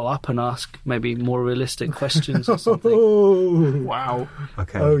just grow up and ask maybe more realistic questions or something. Wow.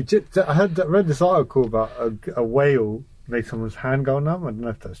 Okay. I read this article about a whale made someone's hand go numb. I don't know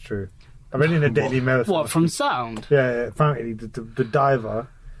if that's true. I read it in a Daily Mail. What, from sound? Yeah, apparently the diver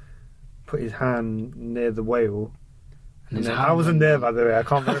put his hand near the whale. I wasn't there, by the way. I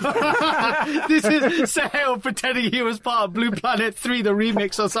can't remember. This is Sahel pretending he was part of Blue Planet 3, the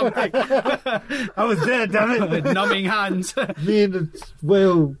remix or something. I was there, damn it. With numbing hands. Me and the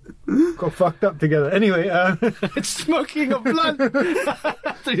whale got fucked up together. Anyway, it's smoking a blunt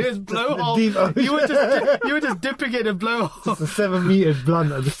through his blowhole. You were just dipping it in a blowhole. It's a 7 meter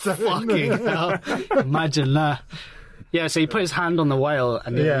blunt. Fucking hell. Imagine that. Yeah, so he put his hand on the whale.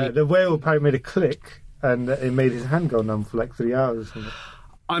 And the whale apparently made a click. And it made his hand go numb for like 3 hours or something.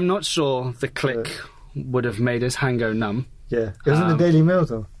 I'm not sure the click would have made his hand go numb. Yeah. It was in the Daily Mail,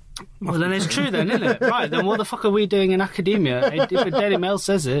 though. Well, then it's true then, isn't it? Right, then what the fuck are we doing in academia? If the Daily Mail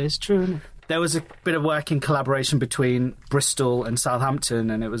says it, it's true, isn't it? There was a bit of work in collaboration between Bristol and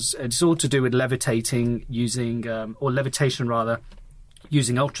Southampton, and it's all to do with levitating using, or levitation rather,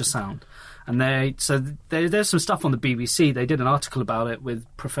 using ultrasound. And there's some stuff on the BBC. They did an article about it with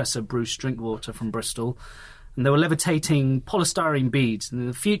Professor Bruce Drinkwater from Bristol, and they were levitating polystyrene beads. And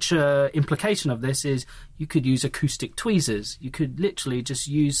the future implication of this is you could use acoustic tweezers. You could literally just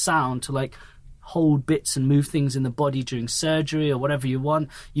use sound to like hold bits and move things in the body during surgery or whatever you want.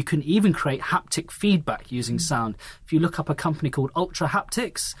 You can even create haptic feedback using sound. If you look up a company called Ultra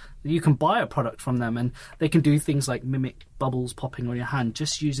Haptics, you can buy a product from them, and they can do things like mimic bubbles popping on your hand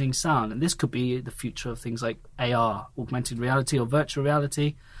just using sound. And this could be the future of things like AR, augmented reality or virtual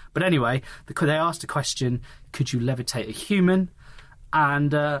reality. But anyway, they asked a question, could you levitate a human?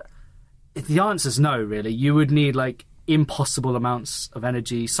 And the answer is no, really. You would need like impossible amounts of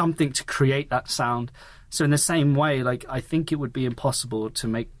energy, something to create that sound. So in the same way, like I think it would be impossible to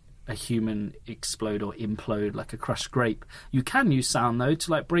make a human explode or implode like a crushed grape. You can use sound though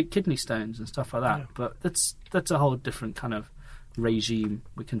to like break kidney stones and stuff like that. Yeah. But that's a whole different kind of regime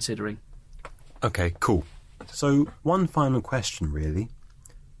we're considering. Okay, cool. So one final question really.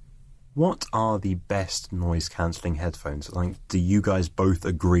 What are the best noise-cancelling headphones? Like, do you guys both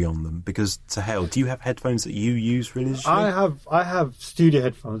agree on them? Because, Sahel, do you have headphones that you use religiously? I have studio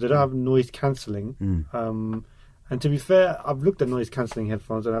headphones. They don't have noise cancelling. And to be fair, I've looked at noise cancelling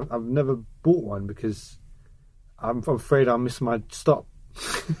headphones, and I've never bought one because I'm afraid I'll miss my stop.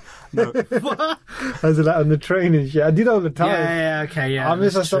 No. As like on the train and shit. I do that all the time. Yeah. I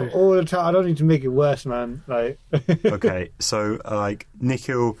miss my stop all the time. I don't need to make it worse, man. Like, okay, so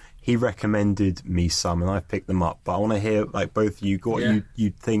Nikhil, he recommended me some, and I've picked them up. But I want to hear both of you what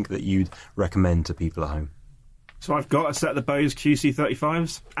you'd think that you'd recommend to people at home. So I've got a set of the Bose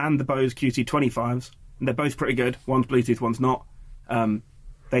QC35s and the Bose QC25s. And they're both pretty good. One's Bluetooth, one's not.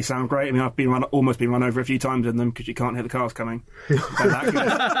 They sound great. I mean, I've almost been run over a few times in them because you can't hear the cars coming.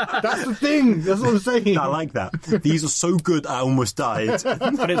 that's the thing. That's what I'm saying. I like that. These are so good, I almost died.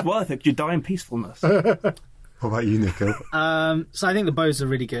 But it's worth it. You die in peacefulness. What about you, Nico? So I think the Bose are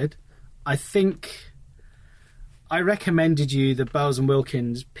really good. I think I recommended you the Bowles &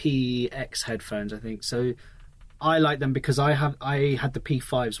 Wilkins PX headphones, I think. So I like them because I had the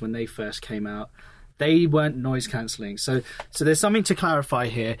P5s when they first came out. They weren't noise cancelling. So there's something to clarify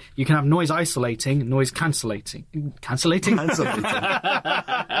here. You can have noise isolating, noise cancellating. Cancellating?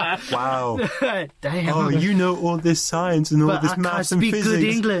 Wow. Damn. Oh, you know all this science and all this maths and physics. But I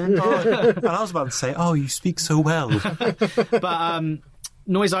can't speak good England. And I was about to say, oh, you speak so well. But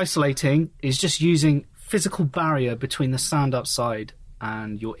noise isolating is just using physical barrier between the sound outside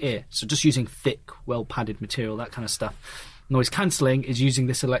and your ear. So just using thick, well-padded material, that kind of stuff. Noise cancelling is using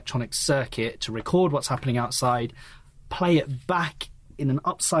this electronic circuit to record what's happening outside, play it back in an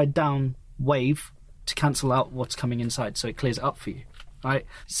upside-down wave to cancel out what's coming inside, so it clears it up for you. Right?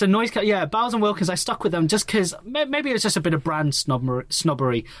 So Bowles & Wilkins, I stuck with them just because maybe it's just a bit of brand snobbery.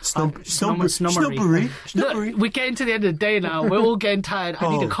 Snobbery. Look, we're getting to the end of the day now. We're all getting tired.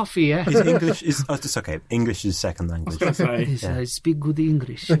 I need a coffee, yeah? It's okay. English is second language. I speak good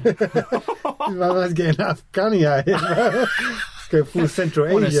English. Man's getting Afghani out here. Go full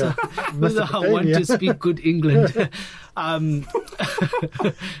Central Asia. I want to speak good England.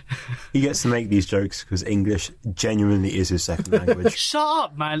 He gets to make these jokes because English genuinely is his second language. Shut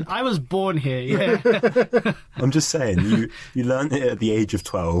up, man. I was born here, yeah. I'm just saying, you learned it at the age of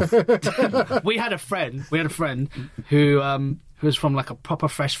 12. We had a friend who was from like a proper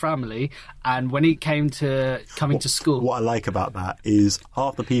fresh family, and when he came to to school... What I like about that is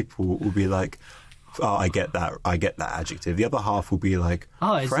half the people will be like, oh, I get that adjective. The other half will be like,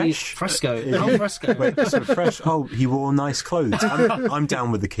 fresh? Fresco. Fresco. Wait, so fresh? Oh, he wore nice clothes. I'm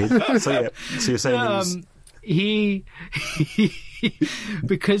down with the kid. So you're saying he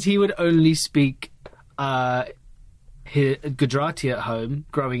because he would only speak Gujarati at home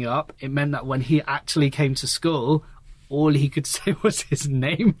growing up, it meant that when he actually came to school, all he could say was his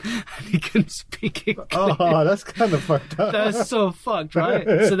name, and he couldn't speak English. Oh, that's kind of fucked up. That's so fucked, right?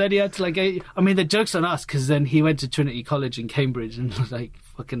 So then he had to the joke's on us, because then he went to Trinity College in Cambridge and was like,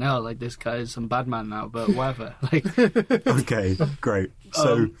 fucking hell, this guy is some bad man now, but whatever. Okay, great.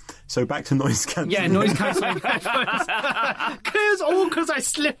 So back to noise cancelling. Yeah, noise cancelling headphones. Because I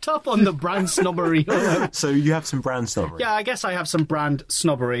slipped up on the brand snobbery. So you have some brand snobbery. Yeah, I guess I have some brand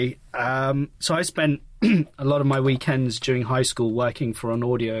snobbery. So I spent a lot of my weekends during high school working for an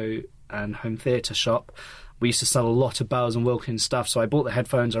audio and home theatre shop. We used to sell a lot of Bowles & Wilkins stuff, so I bought the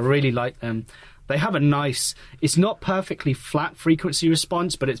headphones. I really like them. They have a nice... It's not perfectly flat frequency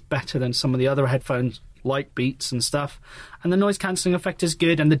response, but it's better than some of the other headphones, like Beats and stuff. And the noise cancelling effect is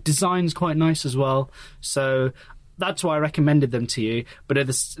good, and the design's quite nice as well. So that's why I recommended them to you. But in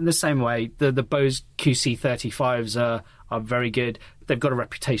the same way, the Bose QC35s are very good. They've got a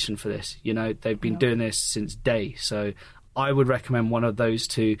reputation for this. They've been doing this since day. So I would recommend one of those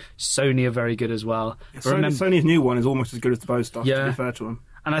two. Sony are very good as well. Sony's new one is almost as good as the Bose stuff, to be fair to them.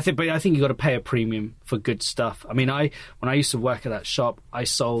 And I think you've got to pay a premium for good stuff. I mean, when I used to work at that shop, I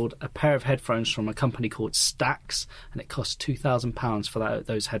sold a pair of headphones from a company called Stax, and it cost £2,000 for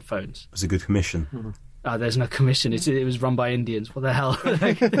those headphones. It was a good commission. Mm-hmm. There's no commission. It was run by Indians. What the hell?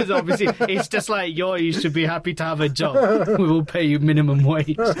 Obviously, it's just like you should be happy to have a job. We will pay you minimum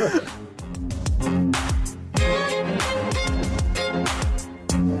wage.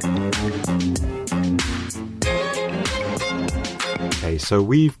 Okay, so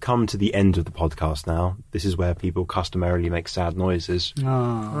we've come to the end of the podcast now. This is where people customarily make sad noises.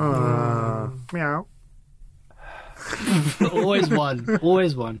 Meow. Always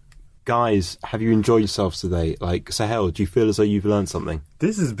one. Guys, have you enjoyed yourselves today? Sahel, do you feel as though you've learned something?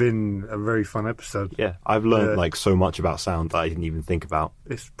 This has been a very fun episode. Yeah, I've learned so much about sound that I didn't even think about.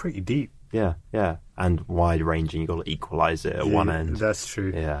 It's pretty deep. Yeah, yeah. And wide ranging, you've got to equalise it at one end. That's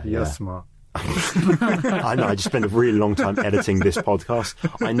true. Yeah, You're yeah. smart. I know, I just spent a really long time editing this podcast.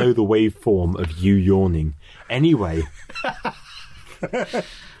 I know the waveform of you yawning. Anyway,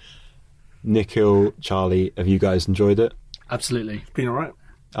 Nikhil, Charlie, have you guys enjoyed it? Absolutely. Been all right.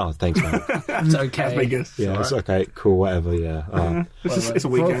 Oh, thanks, man. It's okay. That's been good. Yeah, it's okay. Cool, whatever, yeah. It's a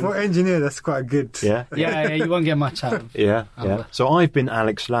weekend. For engineer, that's quite good. Yeah? Yeah, you won't get much out of Yeah, yeah. So I've been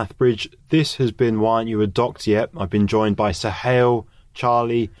Alex Lathbridge. This has been Why Aren't You a Doctor Yet? I've been joined by Sahel,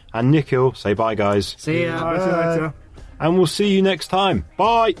 Charlie, and Nikhil. Say bye, guys. See ya. Bye. See you later. And we'll see you next time.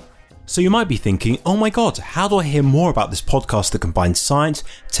 Bye! So you might be thinking, oh my god, how do I hear more about this podcast that combines science,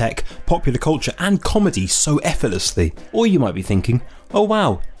 tech, popular culture and comedy so effortlessly? Or you might be thinking, oh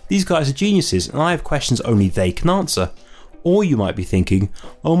wow, these guys are geniuses and I have questions only they can answer. Or you might be thinking,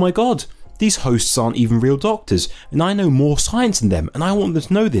 oh my god, these hosts aren't even real doctors and I know more science than them and I want them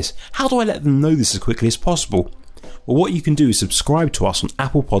to know this. How do I let them know this as quickly as possible? Well, what you can do is subscribe to us on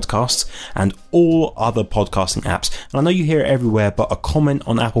Apple Podcasts and all other podcasting apps. And I know you hear it everywhere, but a comment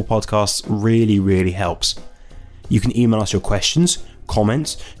on Apple Podcasts really, really helps. You can email us your questions,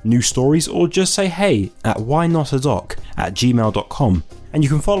 comments, news stories, or just say hey at whynotadoc@gmail.com. And you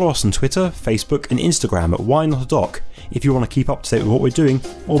can follow us on Twitter, Facebook, and Instagram at whynotadoc if you want to keep up to date with what we're doing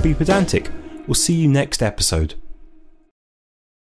or be pedantic. We'll see you next episode.